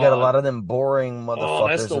 Yeah, you got a lot of them boring motherfuckers. Oh,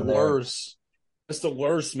 that's the worst. That's the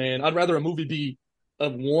worst, man. I'd rather a movie be a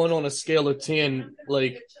 1 on a scale of 10,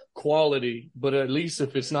 like quality, but at least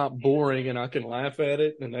if it's not boring and I can laugh at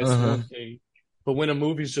it, then that's one thing. But when a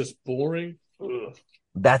movie's just boring,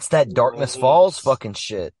 that's that Darkness Falls fucking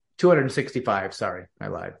shit. 265. Sorry, I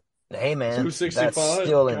lied. Hey man, 265. That's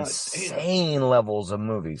still insane levels of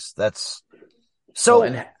movies. That's so.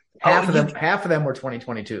 And half of them were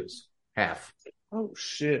 2022s. Half. Oh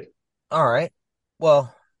shit! All right.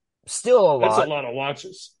 Well, still a lot. That's a lot of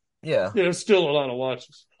watches. Yeah. It's still a lot of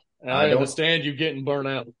watches. And I understand you getting burnt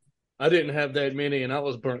out. I didn't have that many, and I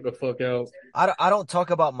was burnt the fuck out. I don't talk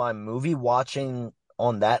about my movie watching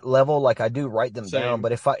on that level. Like I do write them Same. down,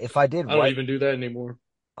 but if I did I don't even do that anymore.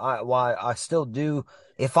 I still do.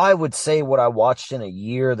 If I would say what I watched in a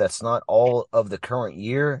year, that's not all of the current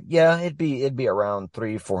year. Yeah, it'd be around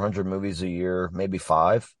 300-400 movies a year, maybe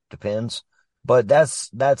 5, depends. But that's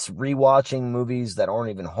rewatching movies that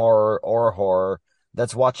aren't even horror or horror.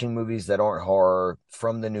 That's watching movies that aren't horror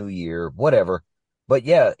from the new year, whatever. But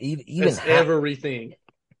yeah, even everything.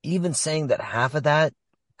 Even saying that half of that,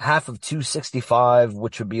 half of 265,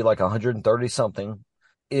 which would be like 130 something,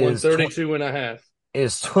 is 132 and a half.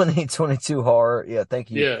 Is 2022 horror? Yeah,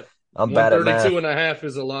 thank you. Yeah. I'm bad at math. 132 and a half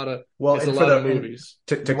is a lot of movies.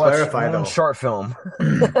 To clarify though, short film.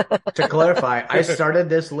 To clarify, I started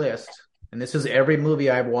this list, and this is every movie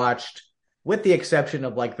I've watched, with the exception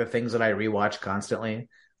of like the things that I rewatch constantly.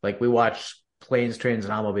 Like we watch Planes, Trains,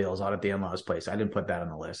 and Automobiles out at the in-laws' place. I didn't put that on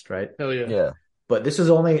the list, right? Hell yeah. Yeah. But this is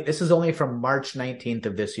only from March 19th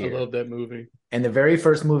of this year. I love that movie. And the very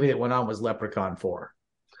first movie that went on was Leprechaun 4.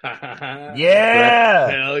 Yeah.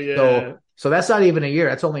 Hell yeah. So that's not even a year.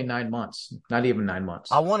 That's only 9 months. Not even 9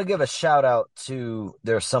 months. I want to give a shout out to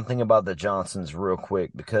There's Something About the Johnsons real quick,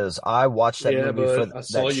 because I watched that movie. I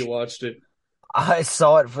saw you watched it. I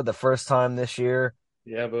saw it for the first time this year.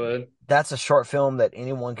 Yeah, bud. That's a short film that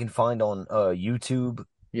anyone can find on YouTube.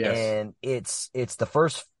 Yes. And it's the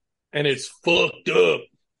first. And it's fucked up.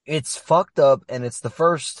 It's fucked up, and it's the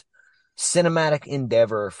first cinematic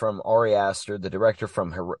endeavor from Ari Aster, the director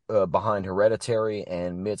from behind Hereditary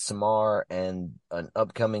and Midsommar, and an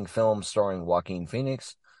upcoming film starring Joaquin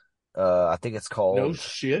Phoenix. I think it's called No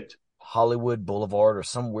shit. Hollywood Boulevard or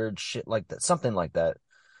some weird shit like that, something like that.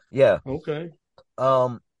 Yeah. Okay.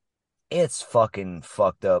 It's fucking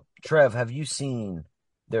fucked up. Trev, have you seen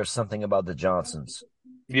There's Something About the Johnsons?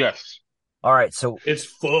 Yes. All right, so it's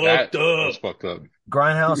fucked up. It's fucked up.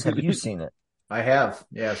 Grindhouse, have you seen it? I have,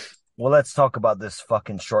 yes. Well, let's talk about this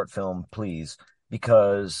fucking short film, please,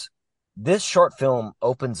 because this short film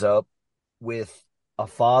opens up with a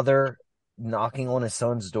father knocking on his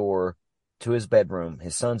son's door to his bedroom,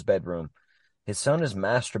 his son's bedroom. His son is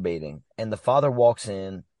masturbating, and the father walks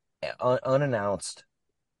in unannounced.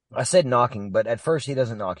 I said knocking, but at first he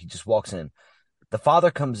doesn't knock. He just walks in. The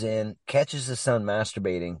father comes in, catches his son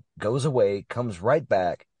masturbating, goes away, comes right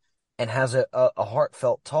back, and has a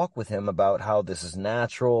heartfelt talk with him about how this is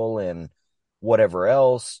natural and whatever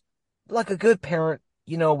else. Like a good parent,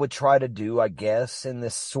 would try to do, I guess, in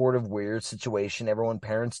this sort of weird situation. Everyone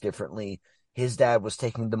parents differently. His dad was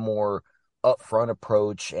taking the more upfront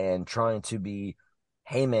approach and trying to be,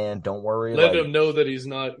 hey man, don't worry. Let him know that he's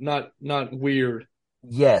not weird.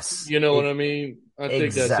 Yes. You know what I mean? I think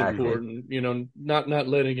exactly. that's important. Not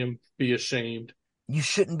letting him be ashamed. You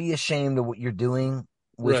shouldn't be ashamed of what you're doing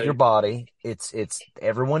with your body. It's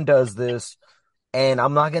everyone does this, and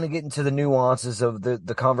I'm not going to get into the nuances of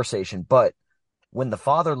the conversation, but when the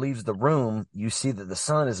father leaves the room, you see that the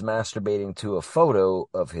son is masturbating to a photo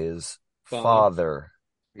of his father.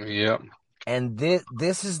 Yep. And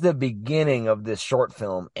this is the beginning of this short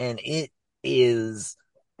film, and it is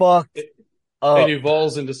fucked up. It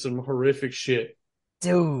evolves into some horrific shit.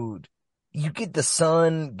 Dude, you get the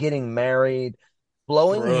son getting married,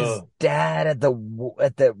 blowing his dad at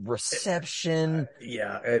the reception.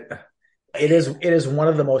 Yeah, it is one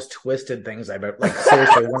of the most twisted things I've ever, like,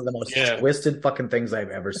 seriously, one of the most twisted fucking things I've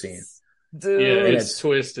ever seen. Dude, yeah, it's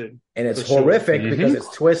twisted, and it's horrific because it's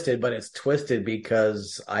twisted, but it's twisted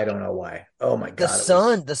because I don't know why. Oh my god,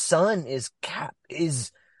 the son is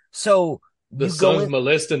so. The son's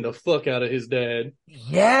molesting the fuck out of his dad.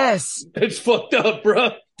 Yes. It's fucked up,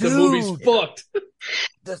 bro. The movie's fucked.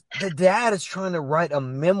 The dad is trying to write a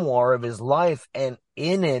memoir of his life, and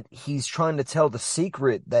in it, he's trying to tell the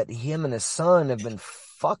secret that him and his son have been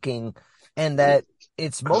fucking, and that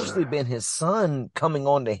it's mostly been his son coming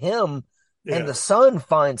on to him, and the son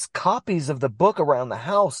finds copies of the book around the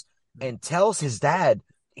house and tells his dad.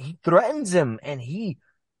 He threatens him, and he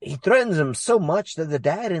threatens him so much that the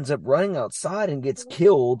dad ends up running outside and gets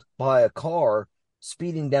killed by a car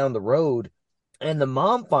speeding down the road. And the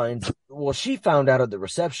mom she found out at the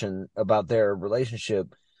reception about their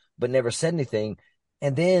relationship, but never said anything.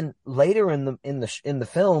 And then later in the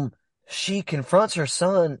film, she confronts her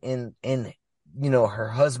son in her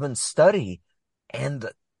husband's study, and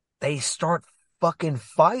they start fucking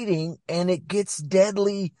fighting, and it gets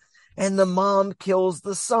deadly, and the mom kills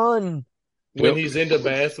the son. When he's in the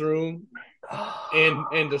bathroom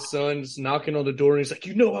and the son's knocking on the door and he's like,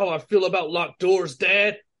 you know how I feel about locked doors,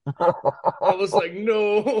 Dad? I was like,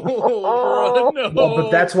 no, bro, no. Well, but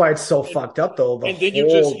that's why it's so fucked up, though. The and then you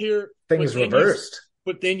just hear thing is reversed.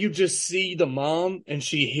 but then you just see the mom and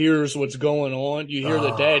she hears what's going on. You hear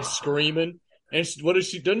the dad screaming. And what does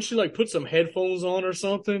she? Doesn't she like put some headphones on or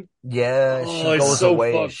something? Yeah, Oh, she it's goes so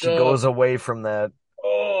away. fucked She up. goes away from that.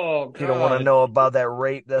 Oh, You don't want to God. know about that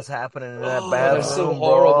rape that's happening in that bathroom, That's so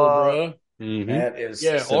horrible, bro. That is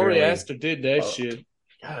Yeah, Ari severely Aster did that shit.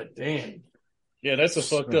 God damn. Yeah, that's a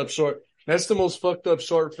fucked up short. That's the most fucked up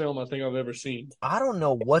short film I think I've ever seen. I don't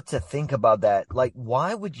know what to think about that. Like,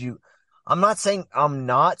 why would you? I'm not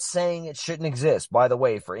saying it shouldn't exist. By the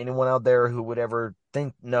way, for anyone out there who would ever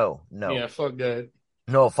think, no, Yeah, fuck that.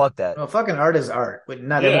 no, fuck that. No, fucking art is art, but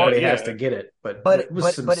not Yeah, everybody yeah. has to get it. But But it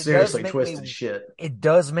was some but it does seriously make twisted me shit. it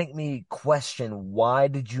does make me question why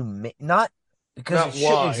did you make not because Not it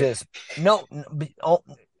shouldn't why. exist. No,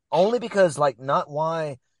 only because like not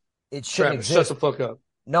why it shouldn't Travis, shut exist. the fuck up.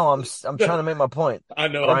 No, I'm trying to make my point. I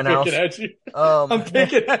know, I'm Grindhouse. picking at you. I'm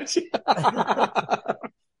picking at you.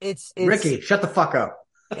 it's Ricky, shut the fuck up.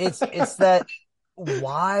 It's that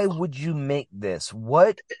why would you make this?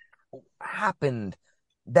 What happened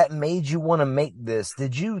that made you want to make this?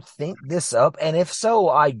 Did you think this up? And if so,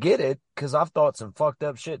 I get it, because I've thought some fucked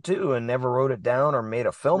up shit too and never wrote it down or made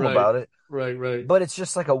a film about it. Right. But it's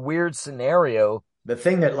just like a weird scenario. The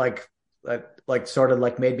thing that sort of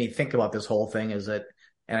like made me think about this whole thing is that,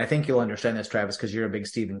 and I think you'll understand this, Travis, because you're a big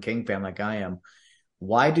Stephen King fan like I am.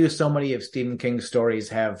 Why do so many of Stephen King's stories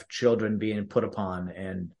have children being put upon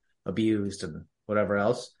and abused and whatever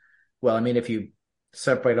else? Well, I mean, if you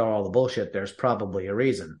separate out all the bullshit, there's probably a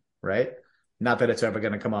reason, right? Not that it's ever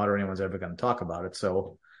going to come out or anyone's ever going to talk about it.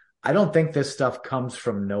 So I don't think this stuff comes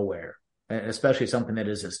from nowhere, and especially something that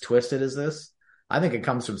is as twisted as this. I think it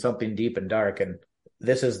comes from something deep and dark, and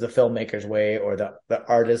this is the filmmaker's way or the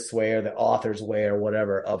artist's way or the author's way or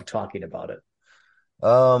whatever of talking about it.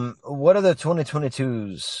 What are the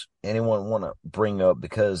 2022s anyone want to bring up?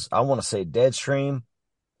 Because I want to say Deadstream,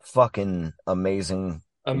 fucking amazing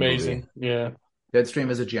movie. Yeah. Deadstream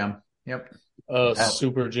is a gem. Yep.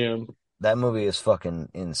 Super gem. That movie is fucking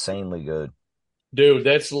insanely good. Dude,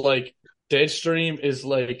 that's like Deadstream is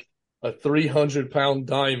like a 300-pound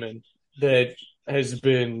diamond that has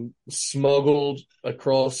been smuggled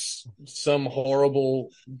across some horrible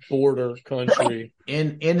border country.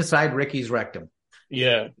 Inside Ricky's rectum.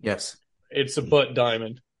 Yeah. Yes. It's a butt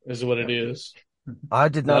diamond is what it is. I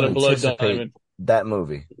did not a blood anticipate diamond. that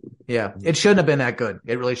movie. Yeah. It shouldn't have been that good.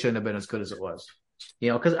 It really shouldn't have been as good as it was. You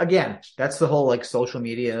know, because again, that's the whole like social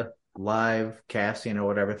media live casting or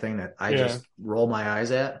whatever thing that I just roll my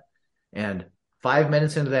eyes at. And 5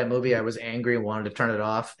 minutes into that movie, I was angry and wanted to turn it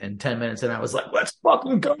off. And 10 minutes in, I was like, let's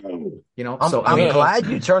fucking go. You know, I'm glad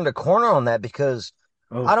you turned a corner on that because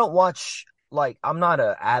I don't watch, like, I'm not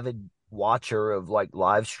an avid watcher of like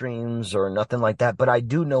live streams or nothing like that, but I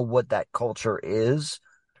do know what that culture is.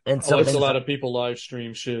 And so a lot of people live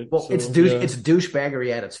stream shit. Well, so, it's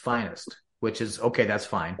douchebaggery at its finest, which is okay. That's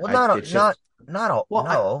fine. Well, not my.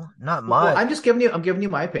 Well, I'm giving you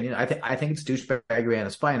my opinion. I think it's douchebaggery at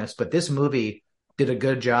its finest, but this movie did a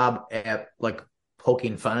good job at like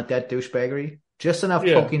poking fun at that douchebaggery, just enough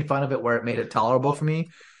poking fun of it where it made it tolerable for me.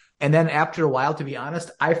 And then after a while, to be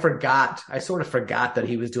honest, I sort of forgot that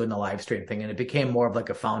he was doing the live stream thing, and it became more of like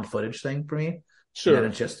a found footage thing for me. Sure.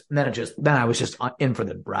 And then I was just in for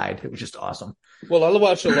the ride. It was just awesome. Well, I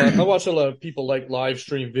watch a lot of people like live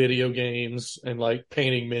stream video games and like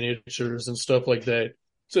painting miniatures and stuff like that.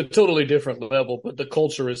 It's a totally different level, but the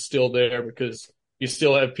culture is still there because you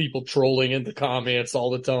still have people trolling in the comments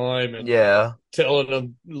all the time and telling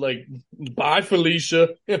them like, bye Felicia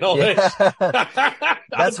and all that.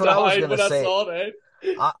 That's what I was going to say. I saw that.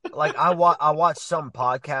 I watch some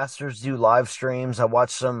podcasters do live streams. I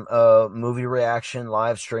watch some movie reaction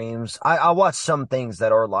live streams. I watch some things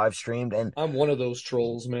that are live streamed, and I'm one of those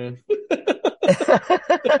trolls, man.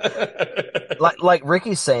 like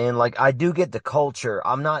Ricky's saying, like I do get the culture.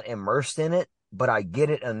 I'm not immersed in it, but I get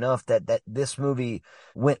it enough that this movie,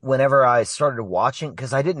 whenever I started watching,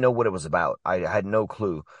 because I didn't know what it was about, I had no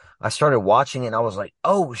clue. I started watching it and I was like,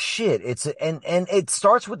 oh shit. And it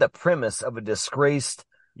starts with the premise of a disgraced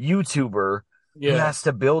YouTuber who has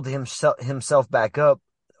to build himself back up,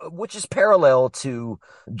 which is parallel to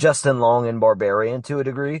Justin Long and Barbarian to a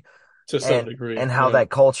degree. To some degree. And how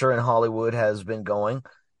that culture in Hollywood has been going.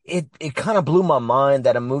 It kind of blew my mind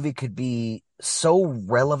that a movie could be so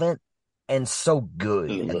relevant and so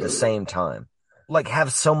good at the same time. Like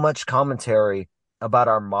have so much commentary about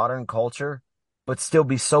our modern culture, but still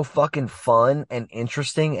be so fucking fun and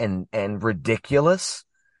interesting and ridiculous.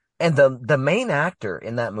 And the main actor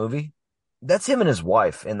in that movie, that's him and his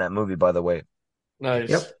wife in that movie, by the way. Nice.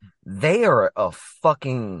 Yep. They are a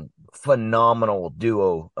fucking phenomenal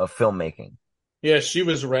duo of filmmaking. Yeah, she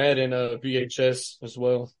was rad in VHS as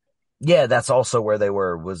well. Yeah, that's also where they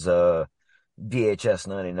were, was VHS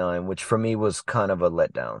 99, which for me was kind of a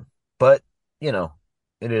letdown. But, you know,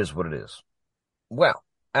 it is what it is. Well,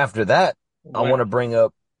 after that, I want to Wow. bring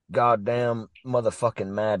up goddamn motherfucking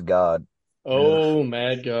Mad God. Oh,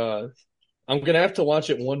 Mad God. I'm gonna have to watch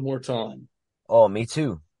it one more time. Oh, me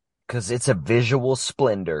too. Because it's a visual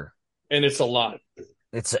splendor. And it's a lot.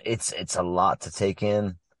 It's a lot to take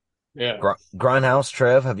in. Yeah. Grindhouse,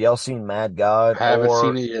 Trev, have y'all seen Mad God Haven't seen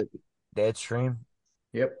or it yet. Deadstream?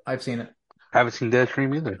 Yep, I've seen it. Haven't seen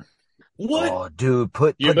Deadstream either. What? Oh, dude,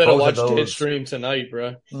 put You put better both of watch those. Deadstream tonight,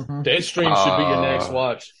 bro. Mm-hmm. Deadstream should be your next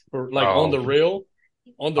watch. For like on Oh, the real.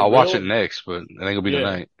 On the I'll watch it real, next, but it ain't gonna be yeah.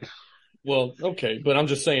 tonight. Well, okay, but I'm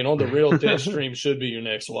just saying on the real, Deadstream should be your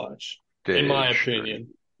next watch, in my Deadstream. opinion.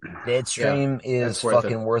 Yeah, Deadstream is that's worth it.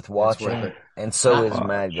 fucking worth It's worth watching, it. and so Not is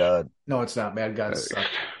Mad God. no, it's not. Mad God sucked.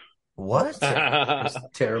 What? It's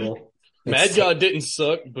terrible. Mad God didn't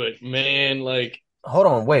suck, but man, like Hold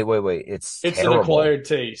on, wait. It's it's an terrible. acquired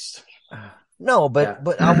taste. No, Yeah.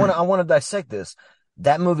 but I want to dissect this.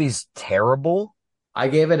 That movie's terrible. I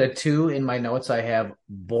gave it a 2 in my notes. I have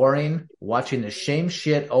boring, watching the same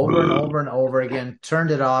shit over and over and over again.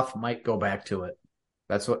 Turned it off. Might go back to it.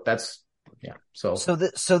 Yeah. So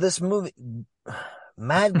this movie,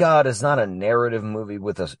 Mad God, is not a narrative movie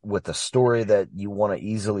with a story that you want to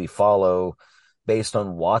easily follow based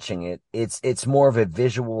on watching it. It's more of a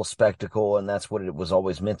visual spectacle, and that's what it was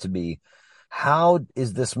always meant to be. How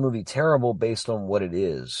is this movie terrible based on what it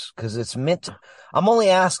is? Because it's meant to. I'm only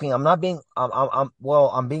asking. I'm not being.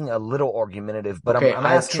 I'm being a little argumentative, but okay, I'm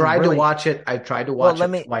I've asking. tried Really, to watch it. I tried to watch let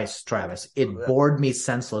it me. twice, Travis. It bored me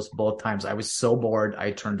senseless both times. I was so bored,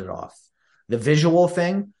 I turned it off. The visual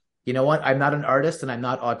thing, you know what? I'm not an artist and I'm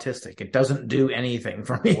not autistic. It doesn't do anything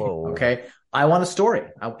for me. Whoa. Okay, I want a story,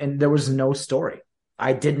 and there was no story.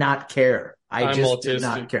 I did not care. I'm just autistic. did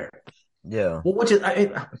not care. Yeah. Well, which is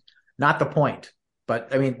not the point. But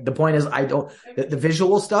I mean, the point is, I don't the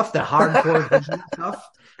visual stuff, the hardcore visual stuff.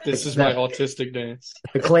 This is my autistic dance.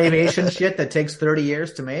 The claymation shit that takes 30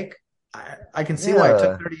 years to make. I can see why it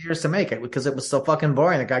took 30 years to make it, because it was so fucking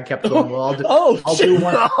boring. The guy kept going, well, I'll do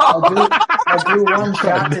one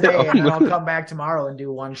shot today, and then I'll come back tomorrow and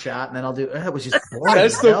do one shot, and then I'll do. It was just boring.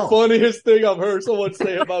 That's the funniest thing I've heard someone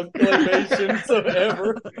say about claymation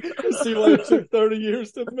ever. See why it took 30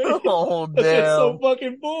 years to make. Oh damn! That's so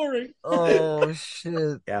fucking boring. Oh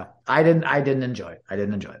shit! Yeah, I didn't enjoy it. I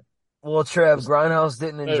didn't enjoy it. Well, Trev, Grindhouse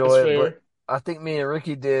didn't enjoy it, but I think me and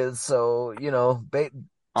Ricky did. So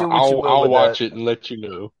I'll watch it and let you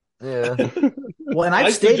know. Yeah. Well, and I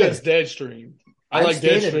suggest Deadstream. I like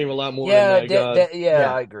Deadstream a lot more than Mad God.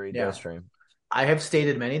 Yeah, I agree. Yeah. Deadstream. I have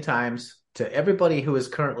stated many times to everybody who is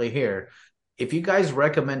currently here, if you guys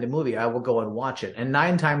recommend a movie, I will go and watch it. And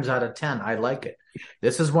 9 times out of 10, I like it.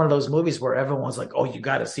 This is one of those movies where everyone's like, oh, you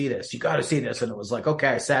got to see this. You got to see this. And it was like, okay,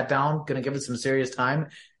 I sat down, going to give it some serious time.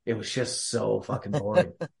 It was just so fucking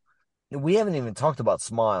boring. We haven't even talked about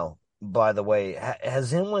Smile, by the way.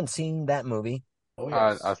 Has anyone seen that movie? Oh,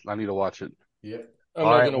 yes. I need to watch it. Yep. I'm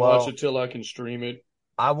not going to watch it till I can stream it.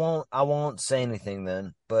 I won't say anything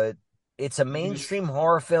then, but it's a mainstream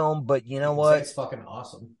horror film, but you know what? It's fucking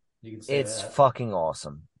awesome. You can say it's that. fucking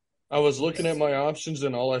awesome. I was looking at my options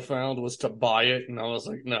and all I found was to buy it, and I was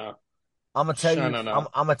like, nah. I'm gonna tell you, I'm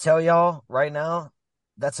gonna tell y'all right now,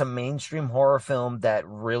 that's a mainstream horror film that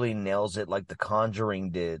really nails it like The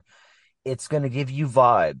Conjuring did. It's gonna give you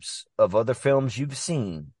vibes of other films you've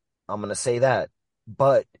seen. I'm gonna say that.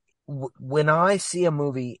 But when I see a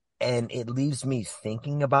movie and it leaves me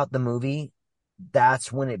thinking about the movie,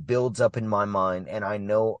 that's when it builds up in my mind, and I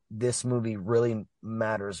know this movie really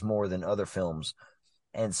matters more than other films.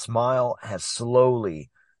 And Smile has slowly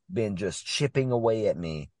been just chipping away at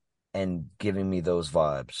me and giving me those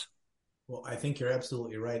vibes. Well, I think you're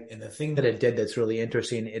absolutely right. And the thing that it did that's really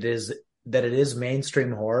interesting, it is that it is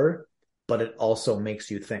mainstream horror, but it also makes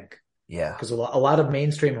you think. Yeah. Because a lot of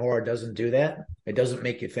mainstream horror doesn't do that. It doesn't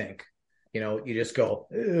make you think. You know, you just go,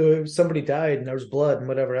 somebody died and there's blood and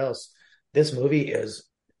whatever else. This movie is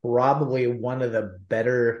probably one of the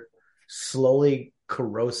better, slowly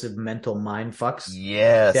corrosive mental mind fucks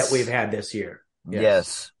that we've had this year.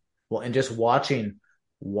 Yes. Well, and just watching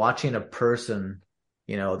a person,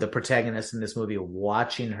 you know, the protagonist in this movie,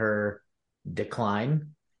 watching her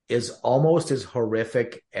decline is almost as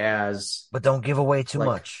horrific as. But don't give away too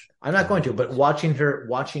much. I'm not going to, but watching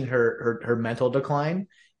her mental decline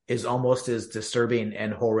is almost as disturbing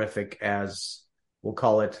and horrific as, we'll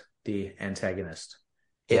call it, the antagonist.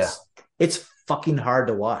 It's fucking hard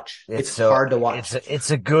to watch. It's hard to watch.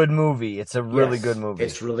 It's a good movie. It's a really good movie.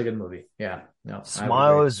 It's a really good movie. Yeah. No.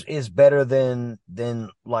 Smile is better than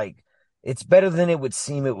like it's better than it would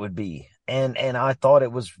seem it would be. And I thought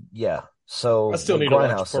it was So I still need to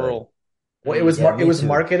watch Pearl. Well, it was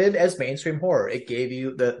marketed as mainstream horror. It gave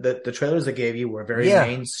you the trailers it gave you were very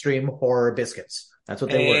mainstream horror biscuits. That's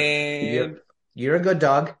what they were. You're a good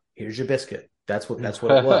dog. Here's your biscuit. That's what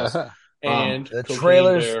it was. And the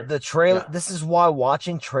trailer. This is why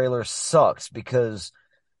watching trailers sucks, because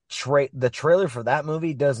the trailer for that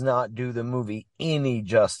movie does not do the movie any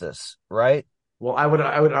justice, right? Well, I would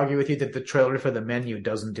argue with you that the trailer for The Menu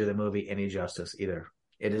doesn't do the movie any justice either.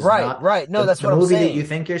 It is right. No, that's what I'm saying. The movie that you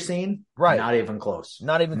think you're seeing, right? Not even close.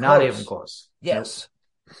 Not even close. Yes.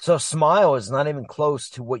 Nope. So Smile is not even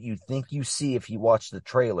close to what you think you see if you watch the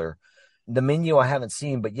trailer. The Menu I haven't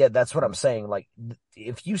seen, but that's what I'm saying. Like,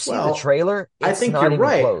 if you see the trailer, it's not even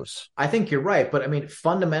close. I think you're right, but I mean,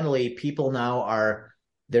 fundamentally, people now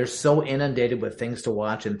they're so inundated with things to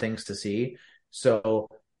watch and things to see. So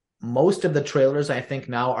most of the trailers, I think,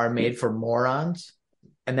 now are made for morons.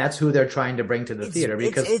 And that's who they're trying to bring to the theater,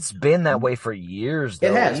 because it's been that way for years. Though.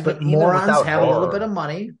 It has, but morons have a little bit of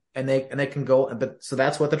money, and they can go. But so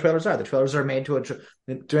that's what the trailers are. The trailers are made to attract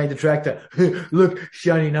the look,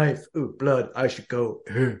 shiny knife, ooh, blood. I should go.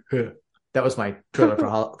 That was my trailer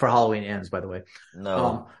for Halloween Ends, by the way.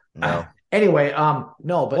 No. Anyway,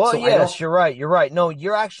 no, but well, yes, you're right. You're right. No,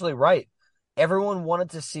 you're actually right. Everyone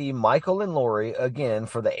wanted to see Michael and Laurie again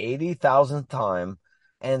for the 80,000th time.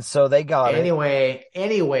 And so they got it. Anyway,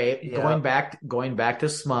 going back to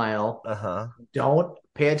Smile. Don't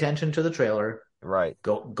pay attention to the trailer. Right.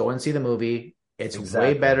 Go and see the movie. It's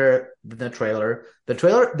way better than the trailer. The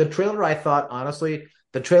trailer, I thought, honestly,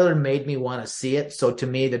 the trailer made me want to see it. So to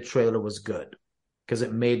me, the trailer was good because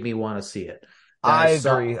it made me want to see it. I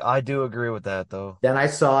agree. I do agree with that, though. Then I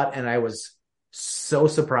saw it and I was so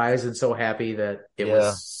surprised and so happy that it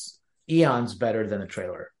was eons better than the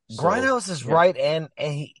trailer. So, Grindhouse is right, and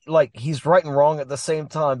he's right and wrong at the same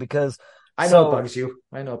time, because I know it bugs you.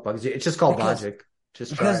 It's just called logic.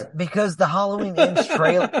 Just because the Halloween Ends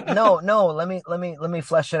trailer. No. Let me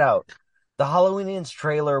flesh it out. The Halloween Ends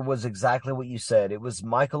trailer was exactly what you said. It was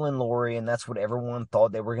Michael and Laurie, and that's what everyone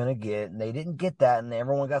thought they were gonna get, and they didn't get that, and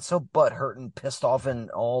everyone got so butthurt and pissed off, and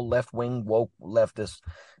all left wing woke leftists,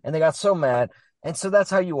 and they got so mad, and so that's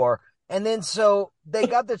how you are. And then so they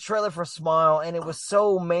got the trailer for Smile, and it was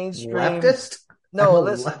so mainstream. Leftist? No,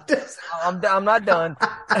 listen. Leftist? I'm not done.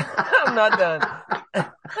 I'm not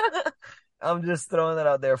done. I'm just throwing that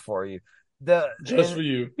out there for you. Just for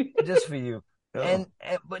you.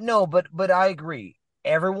 Oh. But I agree.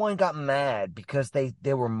 Everyone got mad because they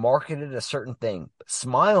were marketed a certain thing.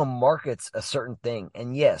 Smile markets a certain thing.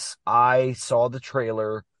 And yes, I saw the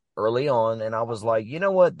trailer early on, and I was like, you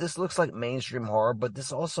know what? This looks like mainstream horror, but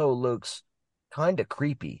this also looks kind of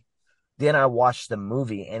creepy. Then I watched the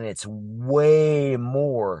movie, and it's way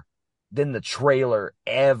more than the trailer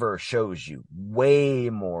ever shows you. Way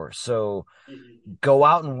more. So go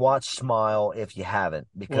out and watch Smile if you haven't,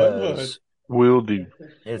 because will do.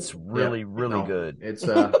 It's really good. It's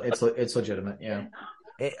legitimate. Yeah.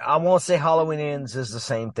 I won't say Halloween Ends is the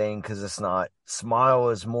same thing, because it's not. Smile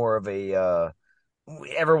is more of a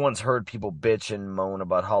everyone's heard people bitch and moan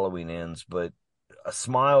about Halloween Ends, but A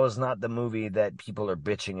Smile is not the movie that people are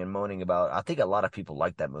bitching and moaning about. I think a lot of people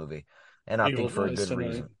like that movie, and I think for a good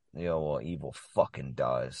reason. Evil fucking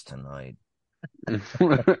dies tonight.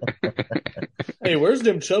 Hey, where's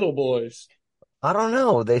them Shuttle Boys? I don't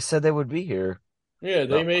know. They said they would be here. Yeah,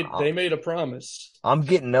 they made a promise. I'm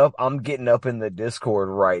getting up in the Discord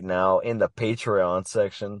right now in the Patreon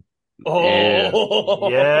section. Oh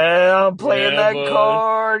yeah, I'm playing that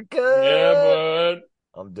card. Good. Yeah, bud.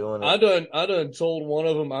 I'm doing it. I done told one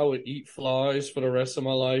of them I would eat flies for the rest of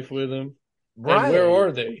my life with him. Right. And where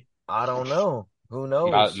are they? I don't know. Who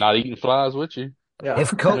knows? Not eating flies with you. Yeah.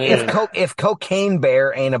 If Cocaine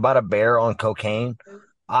Bear ain't about a bear on cocaine,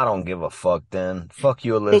 I don't give a fuck then. Fuck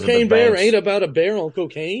you, Elizabeth Cocaine Banks. Bear ain't about a bear on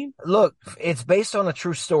cocaine? Look, it's based on a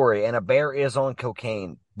true story, and a bear is on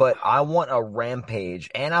cocaine, but I want a rampage,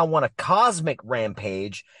 and I want a cosmic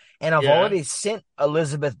rampage, and I've already sent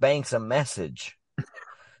Elizabeth Banks a message.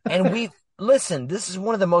 And listen, this is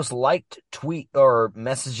one of the most liked tweet or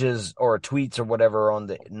messages or tweets or whatever on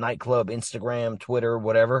the nightclub, Instagram, Twitter,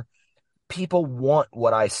 whatever. People want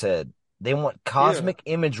what I said. They want cosmic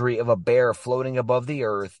imagery of a bear floating above the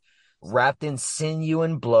earth, wrapped in sinew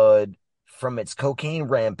and blood from its cocaine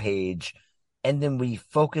rampage, and then we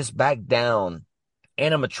focus back down.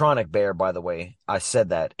 Animatronic bear, by the way. I said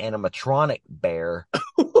that. Animatronic bear.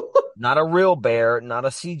 Not a real bear, not a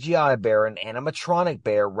CGI bear, an animatronic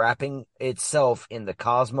bear wrapping itself in the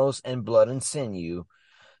cosmos and blood and sinew.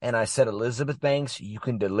 And I said, Elizabeth Banks, you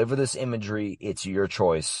can deliver this imagery. It's your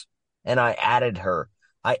choice. And I added her.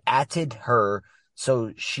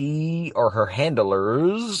 So she or her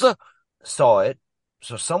handlers saw it.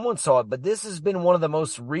 So someone saw it, but this has been one of the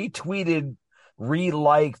most retweeted,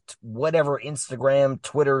 reliked, whatever Instagram,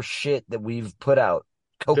 Twitter shit that we've put out.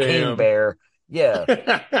 Cocaine Bear.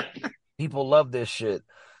 Yeah. People love this shit.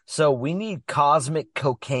 So we need Cosmic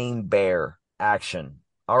Cocaine Bear action.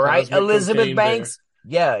 All right, Cosmic Elizabeth Banks. Bear.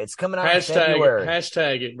 Yeah, it's coming out in February.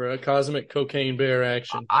 Hashtag it, bro. Cosmic Cocaine Bear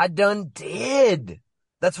action. I done did.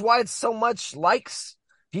 That's why it's so much likes.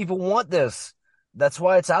 People want this. That's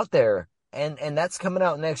why it's out there. And that's coming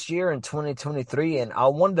out next year in 2023. And I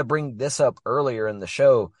wanted to bring this up earlier in the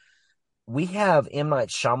show. We have M. Night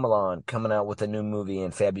Shyamalan coming out with a new movie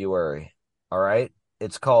in February. All right?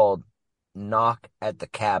 It's called Knock at the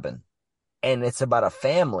Cabin. And it's about a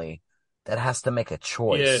family that has to make a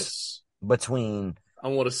choice between I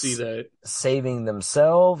want to see that saving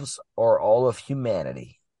themselves or all of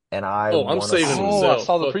humanity. And I'm saving myself. I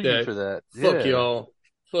saw the preview for that. Fuck y'all.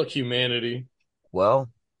 Fuck humanity. Well,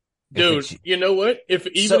 dude, you know what? If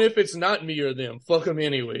it's not me or them, fuck them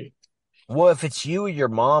anyway. Well, if it's you, your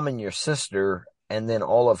mom, and your sister, and then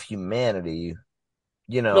all of humanity,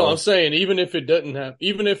 you know. No, I'm saying even if it doesn't have,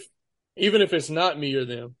 even if it's not me or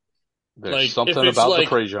them, there's like something about the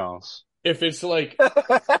Prejons. If it's like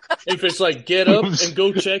get up and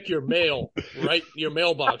go check your mail, right? Your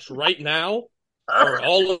mailbox right now, or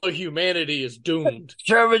all of humanity is doomed.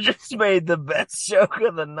 Trevor just made the best joke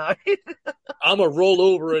of the night. I'm gonna roll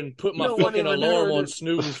over and put my fucking alarm on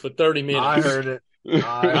snooze for 30 minutes. I heard it.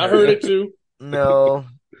 I heard it too. No,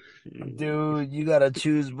 dude, you gotta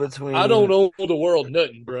choose between. I don't owe the world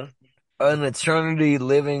nothing, bro. An eternity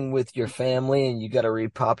living with your family, and you gotta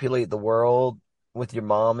repopulate the world with your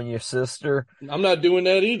mom and your sister. I'm not doing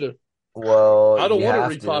that either. Well, I don't want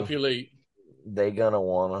to repopulate. They gonna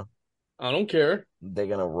wanna. I don't care. They're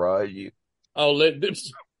gonna ride you. I'll let them.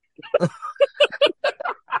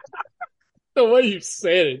 The way you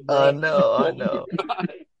said it, bro. I know.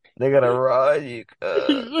 They're gonna ride you.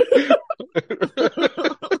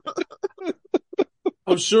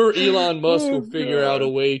 I'm sure Elon Musk will figure out a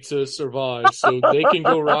way to survive, so they can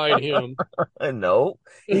go ride him. No,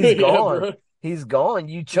 he's gone. Bro. He's gone.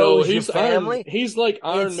 You chose your family. He's like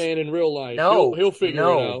Iron Man in real life. No, he'll figure it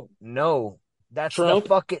out. No, that's Trump. The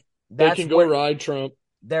fucking. They can go ride Trump.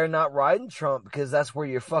 They're not riding Trump because that's where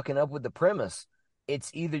you're fucking up with the premise.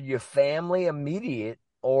 It's either your family immediate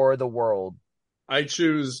or the world. I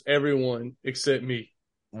choose everyone except me.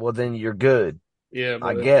 Well, then you're good. Yeah,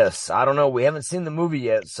 I guess. I don't know. We haven't seen the movie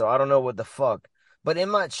yet, so I don't know what the fuck. But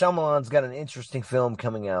M. Night Shyamalan's got an interesting film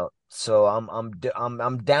coming out, so I'm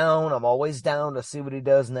down. I'm always down to see what he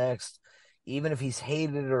does next, even if he's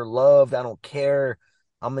hated or loved. I don't care.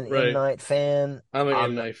 I'm an M. Night fan. I'm an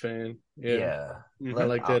M. Night fan. Yeah. I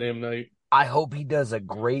like that M. Night. I hope he does a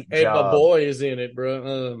great job. Hey, my boy is in it,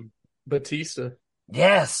 bro. Batista.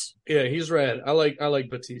 Yes. Yeah, he's rad. I like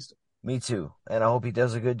Batista. Me too. And I hope he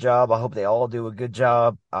does a good job. I hope they all do a good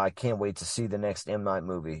job. I can't wait to see the next M. Night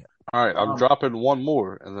movie. All right, I'm dropping one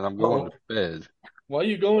more, and then I'm going to bed. Why are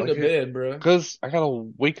you going to bed, bro? Because I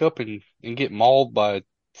gotta wake up and get mauled by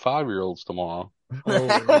 5-year-olds tomorrow. Oh,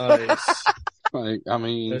 nice. I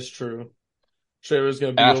mean, that's true. Trevor's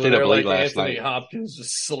gonna be over there like Anthony Hopkins,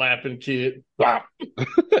 just slapping kid.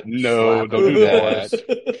 No, don't do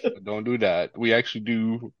that. Don't do that. We actually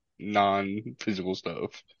do non-physical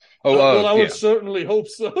stuff. Well, I would certainly hope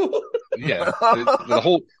so. Yeah,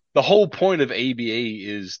 the whole point of ABA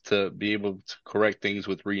is to be able to correct things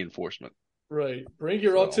with reinforcement. Right. Bring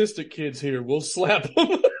your autistic kids here. We'll slap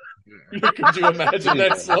them. Could you imagine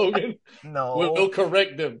that slogan? No. We'll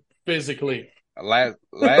correct them physically. Last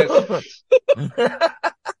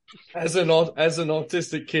As an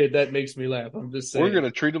autistic kid, that makes me laugh. I'm just saying. We're going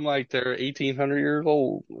to treat them like they're 1,800 years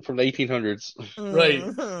old from the 1800s. Right.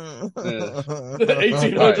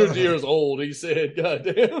 1,800 years old, he said.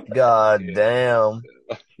 Goddamn. Goddamn.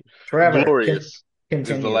 Trevor, Glorious is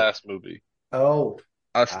the last movie. Oh.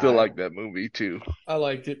 I still like that movie, too. I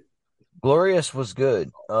liked it. Glorious was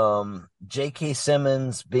good. J.K.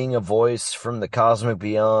 Simmons being a voice from the Cosmic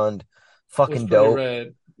Beyond, fucking dope.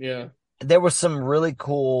 Rad. Yeah. There was some really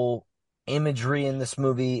cool imagery in this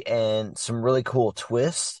movie and some really cool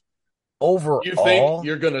twists. Overall, you think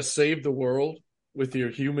you're gonna save the world with your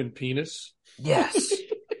human penis? Yes.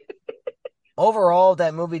 Overall,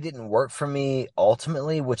 that movie didn't work for me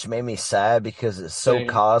ultimately, which made me sad because it's so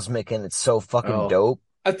cosmic and it's so fucking dope.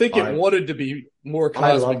 I think it wanted to be more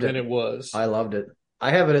cosmic than it was. I loved it.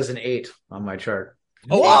 I have it as an 8 on my chart.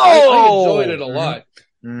 Oh, I enjoyed it a lot.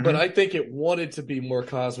 Mm-hmm. But I think it wanted to be more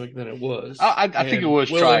cosmic than it was. I think it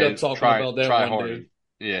was we'll end up talking about that one hard. day.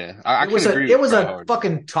 Yeah, it was a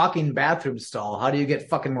fucking talking bathroom stall. How do you get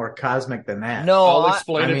fucking more cosmic than that? No, I'll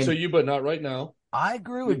explain it to you, but not right now. I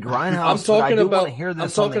agree with Grindhouse. I'm talking about. Hear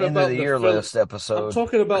this on the end of the year list episode. I'm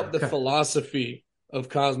talking about the philosophy of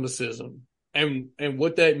cosmicism and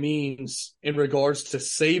what that means in regards to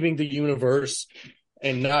saving the universe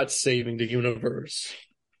and not saving the universe.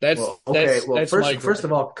 First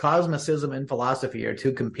of all, cosmicism and philosophy are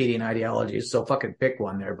two competing ideologies. So fucking pick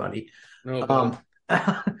one there, buddy. No,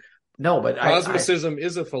 no, but cosmicism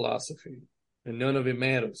is a philosophy, and none of it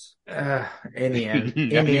matters. In the end,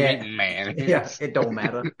 yeah, it don't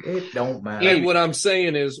matter. It don't matter. And what I'm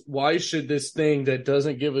saying is, why should this thing that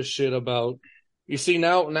doesn't give a shit about? You see,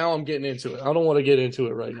 now I'm getting into it. I don't want to get into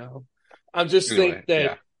it right now. I just think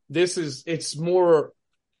that it's more.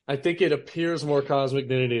 I think it appears more cosmic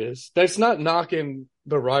than it is. That's not knocking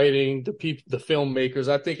the writing, the filmmakers.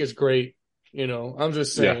 I think it's great. I'm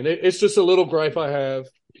just saying it's just a little gripe I have.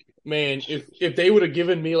 Man, if they would have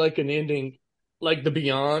given me like an ending, like The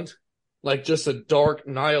Beyond, like just a dark,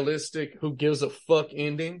 nihilistic, who gives a fuck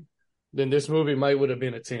ending, then this movie would have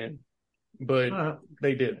been a 10. But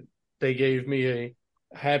they didn't. They gave me a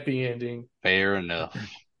happy ending. Fair enough.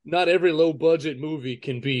 Not every low budget movie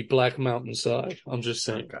can be Black Mountainside. I'm just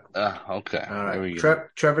saying. Okay. All right.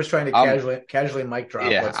 Trevor's trying to casually mic drop.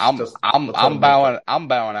 Yeah, I'm bowing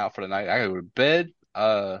out for the night. I gotta go to bed.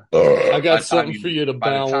 I got something for you to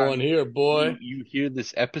bow on here, boy. You hear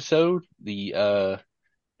this episode? The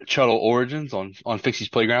Chuttle Origins on Fixie's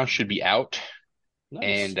Playground should be out.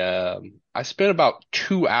 Nice. And I spent about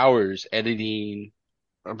 2 hours editing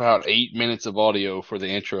about 8 minutes of audio for the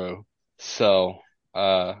intro. So.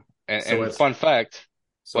 Fun fact.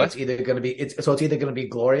 It's either going to be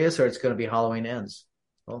glorious or it's going to be Halloween Ends.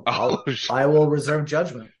 Well, I will reserve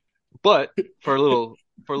judgment. But for a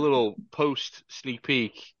little post sneak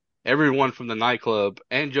peek, everyone from the nightclub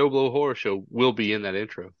and Joe Blow Horror Show will be in that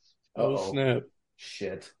intro. Oh snap!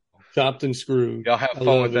 Shit! Chopped and screwed. Y'all have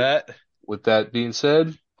fun with that. With that being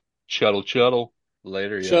said, chuttle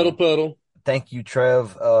later. Chuttle puddle. Thank you,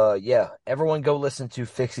 Trev. Everyone go listen to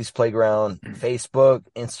Fixie's Playground, Facebook,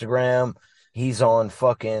 Instagram. He's on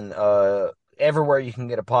fucking everywhere you can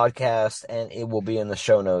get a podcast, and it will be in the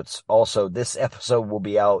show notes. Also, this episode will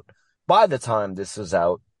be out by the time this is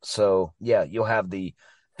out. So, yeah, you'll have the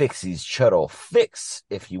Fixie's Chuttle fix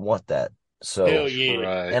if you want that. So, hell yeah.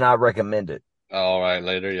 Right. And I recommend it. All right,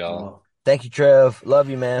 later, y'all. Thank you, Trev. Love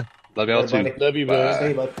you, man. Love y'all too. Love you, bud.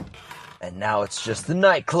 Stay, bud. And now it's just the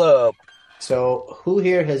nightclub. So, who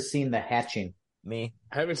here has seen The Hatching? Me.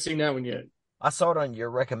 I haven't seen that one yet. I saw it on your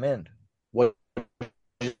recommend. What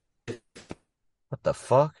the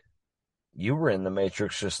fuck? You were in the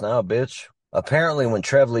Matrix just now, bitch. Apparently, when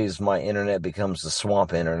Trev leaves, my internet becomes the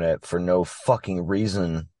swamp internet for no fucking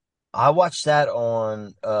reason. I watched that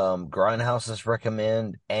on Grindhouse's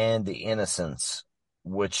recommend and The Innocents,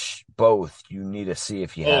 which both you need to see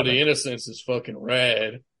if you haven't. The Innocents is fucking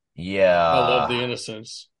rad. Yeah. I love The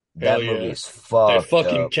Innocents. That movie's fucked. That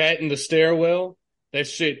fucking cat in the stairwell. That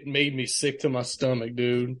shit made me sick to my stomach,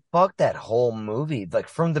 dude. Fuck that whole movie. Like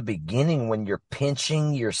from the beginning when you're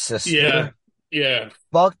pinching your sister. Yeah.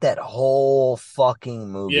 Fuck that whole fucking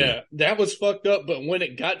movie. Yeah, that was fucked up. But when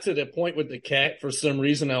it got to the point with the cat, for some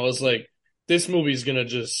reason, I was like, this movie's gonna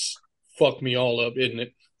just fuck me all up, isn't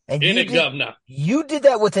it? And governor. You did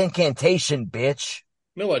that with Incantation, bitch.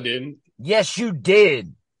 No, I didn't. Yes, you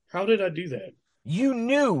did. How did I do that? You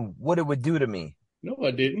knew what it would do to me. No, I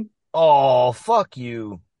didn't. Oh, fuck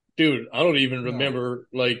you. Dude, I don't even remember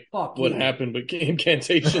what happened with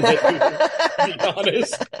Incantation. To be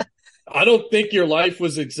honest, I don't think your life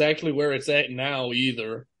was exactly where it's at now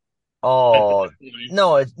either. Oh,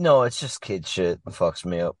 no, it's just kid shit. It fucks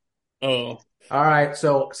me up. Oh. All right,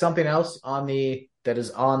 so something else that is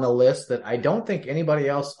on the list that I don't think anybody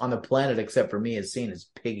else on the planet except for me has seen is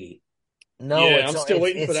Piggy. No, I'm still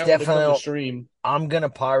waiting for that one to come to stream. I'm gonna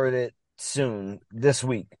pirate it soon this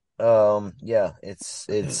week. It's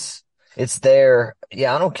there.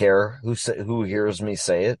 Yeah, I don't care who hears me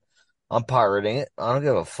say it. I'm pirating it. I don't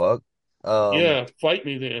give a fuck. Fight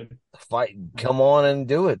me then. Come on and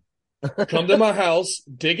do it. Come to my house,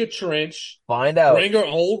 dig a trench, find out, bring an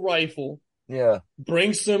old rifle. Yeah,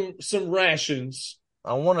 bring some rations.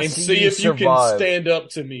 I want to see if you can stand up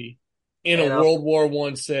to me in a World War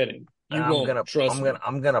I setting. You won't. Trust me.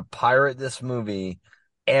 I'm gonna pirate this movie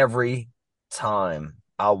every time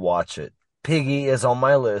I watch it. Piggy is on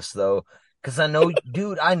my list though. Because I know,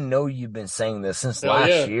 dude, I know you've been saying this since Hell last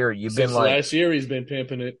yeah. year. You've been Since like, last year, he's been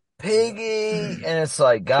pimping it. Piggy, and it's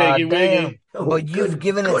like, Piggy God damn. Wiggy. Oh, But you've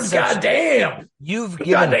given it good such, goddamn. you've Good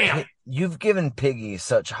given, goddamn. you've given Piggy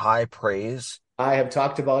such high praise. I have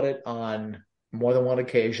talked about it on more than one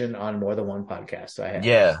occasion on more than one podcast. I have.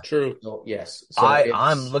 Yeah. True. So yes. So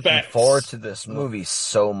I'm it's looking forward Facts. to this movie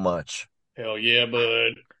so much. Hell yeah,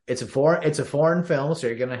 bud. it's a foreign film, so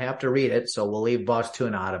you're gonna have to read it. So we'll leave Boss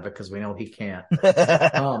Tuna out of it because we know he can't.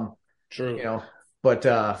 Um, True. you know, but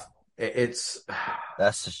it's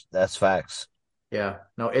That's facts. yeah,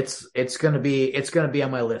 no, it's gonna be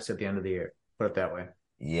on my list at the end of the year. Put it that way.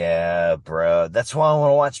 Yeah, bro. That's why I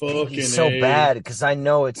want to watch Piggy Fucking so A. bad because I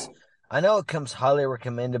know it comes highly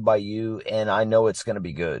recommended by you, and I know it's gonna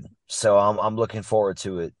be good. So I'm looking forward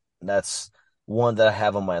to it. That's one that I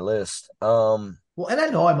have on my list. Well, and I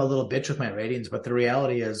know I'm a little bitch with my ratings, but the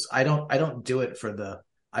reality is I don't do it for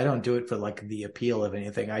like the appeal of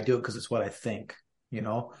anything. I do it because it's what I think, you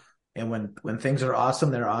know. And when things are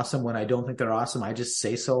awesome, they're awesome. When I don't think they're awesome, I just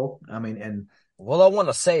say so. I mean, and Well, I want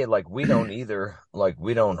to say like we don't either. Like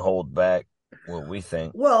we don't hold back what we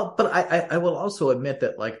think. well, but I will also admit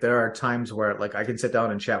that like there are times where like I can sit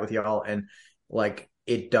down and chat with y'all and like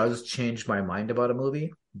it does change my mind about a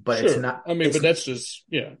movie, but Sure. it's not. I mean, It's, but that's just,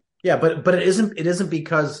 yeah. yeah, but it isn't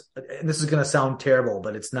because, and this is going to sound terrible,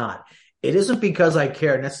 but it's not. It isn't because I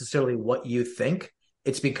care necessarily what you think.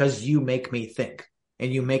 It's because you make me think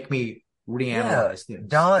and you make me Yeah, reanalyze things. The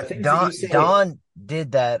Don things that Don you say, Don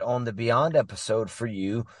did that on the Beyond episode for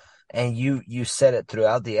you, and you said it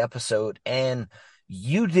throughout the episode, and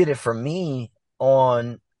you did it for me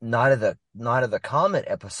on Night of the Comet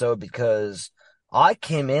episode because I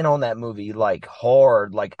came in on that movie like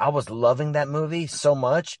hard, like I was loving that movie so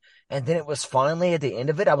much, and then it was finally at the end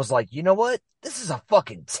of it, I was like, you know what? This is a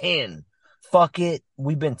fucking 10. Fuck it.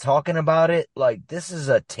 We've been talking about it. Like this is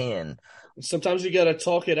a 10. Sometimes you got to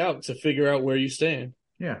talk it out to figure out where you stand.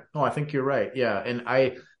 yeah, no, I think you're right. Yeah, and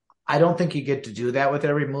I don't think you get to do that with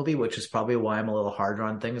every movie, which is probably why I'm a little harder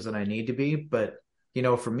on things than I need to be. But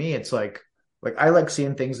for me, it's like I like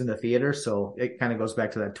seeing things in the theater, so it kind of goes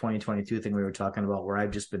back to that 2022 thing we were talking about, where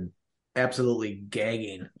I've just been absolutely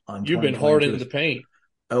gagging on. You've been hard in 2022. the paint.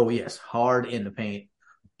 Oh yes, hard in the paint.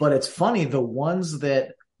 But it's funny, the ones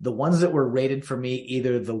that were rated for me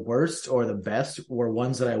either the worst or the best were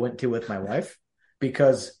ones that I went to with my wife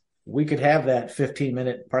because we could have that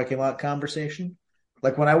 15-minute parking lot conversation.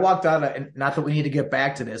 Like when I walked out of, and not that we need to get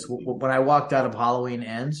back to this, when I walked out of Halloween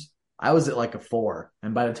Ends, I was at like a 4.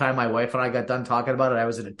 And by the time my wife and I got done talking about it, I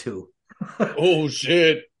was at a 2. Oh,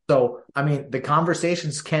 shit. So, I mean, the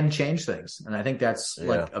conversations can change things. And I think that's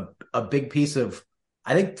like a big piece of,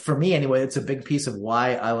 I think for me anyway, it's a big piece of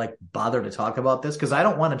why I like bother to talk about this because I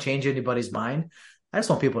don't want to change anybody's mind. I just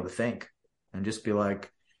want people to think and just be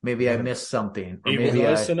like, maybe I missed something. Or Evil maybe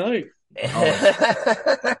Dies Tonight.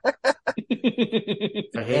 I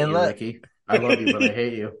hate you, Ricky. I love you, but I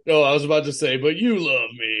hate you. Oh, I was about to say, but you love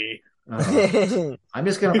me. I'm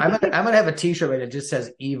gonna have a T-shirt that just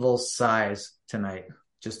says "Evil Size" tonight.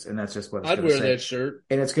 And that's just what it's I'd gonna wear say. that shirt.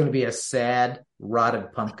 And it's gonna be a sad,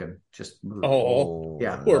 rotted pumpkin. Just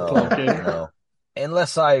yeah, poor pumpkin. No.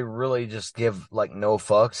 Unless I really just give like no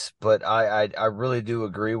fucks, but I really do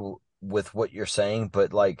agree with what you're saying.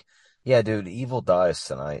 But like, yeah, dude, Evil dies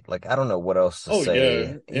tonight. Like, I don't know what else to say.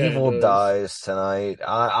 Yeah. Yeah, Evil dies tonight.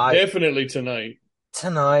 I definitely tonight.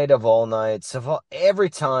 Tonight of all nights every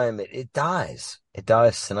time it dies. It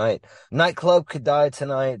dies tonight. Nightclub could die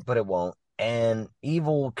tonight, but it won't. And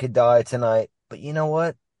Evil could die tonight, but you know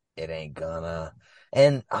what? It ain't gonna.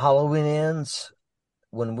 And Halloween Ends,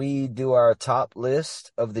 when we do our top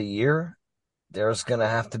list of the year, there's gonna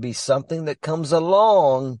have to be something that comes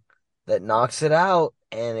along that knocks it out,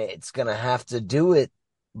 and it's gonna have to do it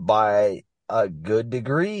by a good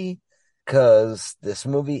degree, because this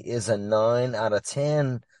movie is a 9 out of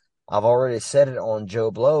 10. I've already said it on Joe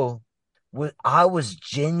Blow. I was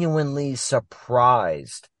genuinely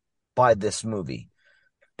surprised by this movie.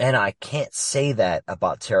 And I can't say that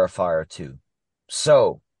about Terrifier 2.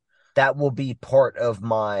 So that will be part of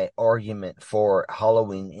my argument for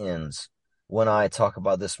Halloween Ends when I talk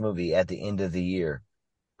about this movie at the end of the year.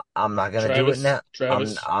 I'm not going to do it now.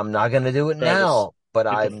 I'm not going to do it now, but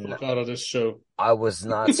I'm the fuck out of this show. I was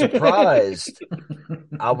not surprised.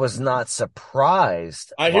 I was not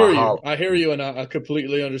surprised. I hear you. I hear you, and I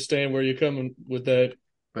completely understand where you're coming with that.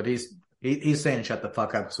 But he's saying shut the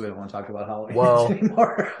fuck up because we don't want to talk about Halloween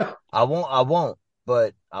anymore. I won't.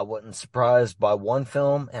 But I wasn't surprised by one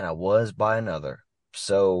film, and I was by another.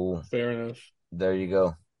 So fair enough. There you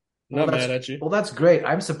go. Not mad at you. Well, that's great.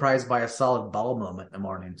 I'm surprised by a solid bowel movement in the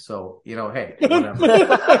morning. So, hey, whatever.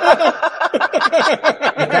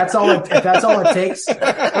 if that's all it takes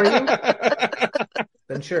for you,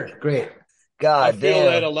 then sure, great. God, I feel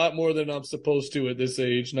that a lot more than I'm supposed to at this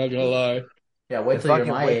age. Not gonna lie. Yeah, wait till you're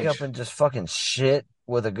my age. If I can wake up and just fucking shit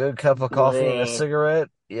with a good cup of coffee and a cigarette,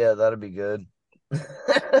 yeah, that'd be good.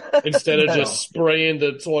 Instead of just spraying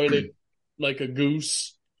the toilet like a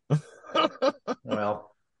goose. Well,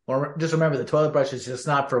 just remember the toilet brush is just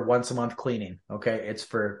not for once a month cleaning. Okay, it's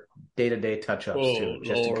for day-to-day touch-ups too,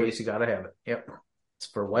 just in case you gotta have it. Yep, it's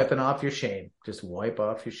for wiping off your shame. Just wipe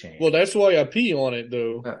off your shame. Well, that's why I pee on it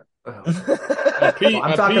though. I pee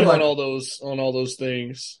on all those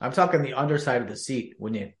things. I'm talking the underside of the seat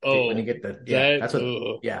when you get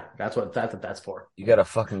that's what that's for. You gotta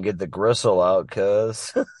fucking get the gristle out,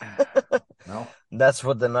 cuz. No. That's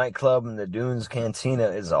what the nightclub and the Dunes Cantina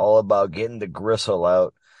is all about, getting the gristle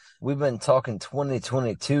out. We've been talking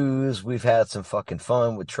 2022s. We've had some fucking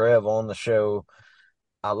fun with Trev on the show.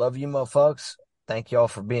 I love you, motherfuckers. Thank y'all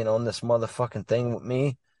for being on this motherfucking thing with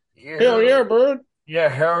me. Hell yeah, bud. Yeah,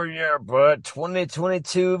 hell yeah, bud.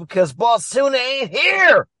 2022, because Boss Tuna ain't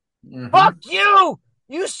here. Mm-hmm. Fuck you!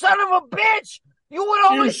 You son of a bitch! You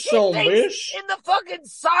would always get things in the fucking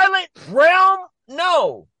silent realm?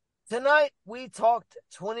 No. Tonight, we talked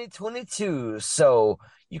 2022, so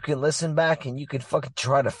you can listen back and you can fucking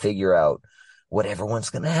try to figure out what everyone's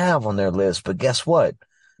going to have on their list. But guess what?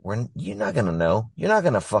 You're not going to know. You're not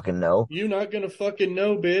going to fucking know. You're not going to fucking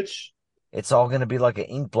know, bitch. It's all going to be like an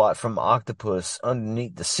ink blot from Octopus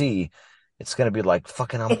underneath the sea. It's going to be like,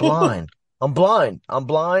 fucking, I'm blind. I'm blind. I'm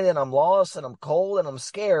blind and I'm lost and I'm cold and I'm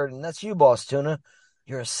scared. And that's you, Boss Tuna.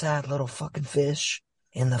 You're a sad little fucking fish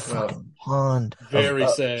in the fucking pond. Very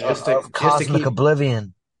sad. Cosmic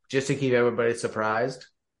oblivion. Just to keep everybody surprised,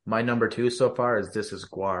 my number 2 so far is This Is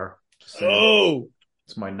Guar. So,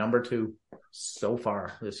 it's my number 2 so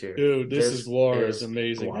far this year. Dude, This Is Guar is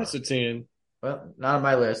amazing. Guar. That's a 10. Well, not on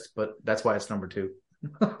my list, but that's why it's number 2.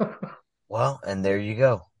 Well, and there you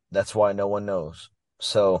go. That's why no one knows.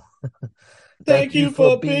 So, thank you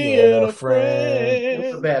for being a friend.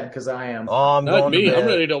 Go to bed, because I am. Oh, I'm not going me. to bed. I'm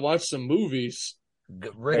ready to watch some movies.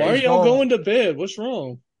 Why are y'all going to bed? What's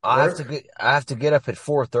wrong? I have to get up at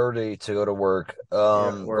 4:30 to go to work.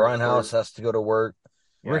 Grindhouse has to go to work.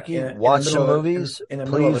 Yeah, Ricky, watch some movies.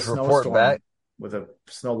 Please report back. With a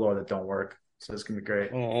snowblower that don't work. So it's gonna be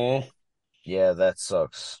great. Oh, yeah, that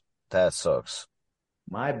sucks. That sucks.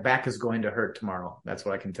 My back is going to hurt tomorrow. That's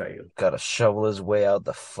what I can tell you. Got to shovel his way out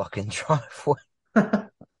the fucking driveway.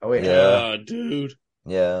 Oh yeah, dude.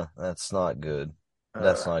 Yeah, that's not good.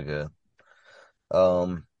 That's not good.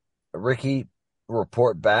 Ricky,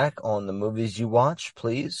 report back on the movies you watch,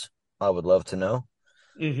 please. I would love to know.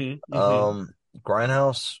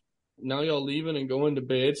 Grindhouse. Now y'all leaving and going to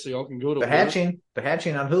bed so y'all can go to The Hatching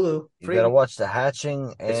on Hulu. Free. You gotta watch The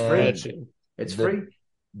Hatching. And it's free. It's free.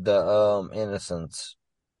 The Innocents.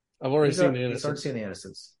 I've already seen The Innocents. Innocents. I've already seen The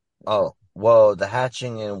Innocents. Oh, well, The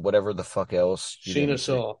Hatching and whatever the fuck else. Sheena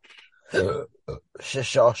Shaw.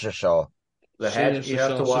 Shishaw. The Hatch. You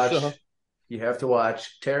have to watch. You have to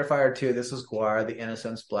watch Terrifier 2, This Is Guar, The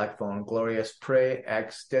Innocents, Black Phone, Glorious, Prey,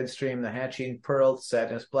 X, Deadstream, The Hatching, Pearl,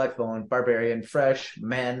 Sadness, Black Phone, Barbarian, Fresh,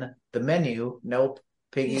 Men, The Menu, Nope,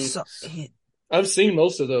 Piggy. I've seen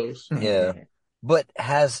most of those. Yeah. But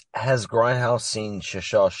has Grindhouse seen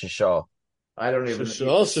Shishaw? I don't even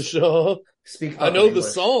Shishaw. Speak. I know English.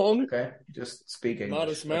 The song. Okay, just speak English.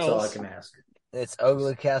 Modest That's all I can ask. It's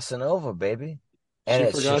Ugly Casanova, baby.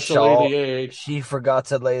 And she forgot to lay the egg. She forgot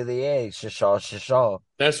to lay the egg. Shishaw.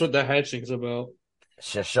 That's what The Hatching's about.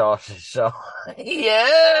 Shishaw.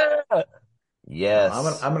 Yeah.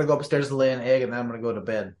 Yes. I'm gonna go upstairs to lay an egg, and then I'm gonna go to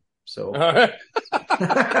bed. So. All right.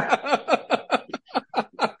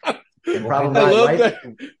 And probably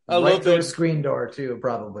I love that screen door too,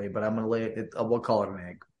 probably. But I'm gonna lay it. We'll call it an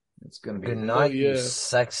egg. It's gonna be good night, you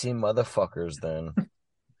sexy motherfuckers. Then.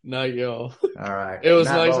 Night, y'all. All right. It was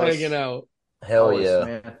nice hanging out. Hell yeah.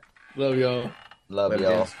 Man. Love y'all. Love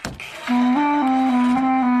y'all.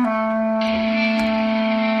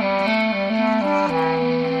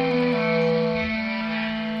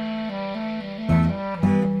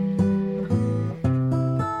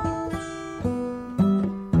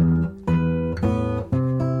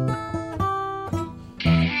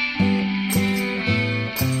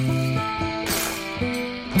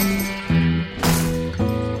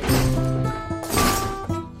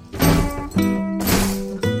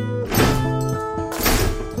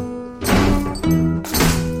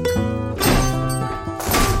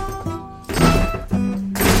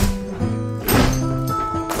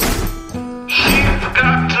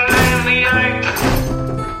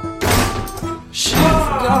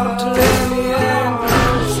 ought to live.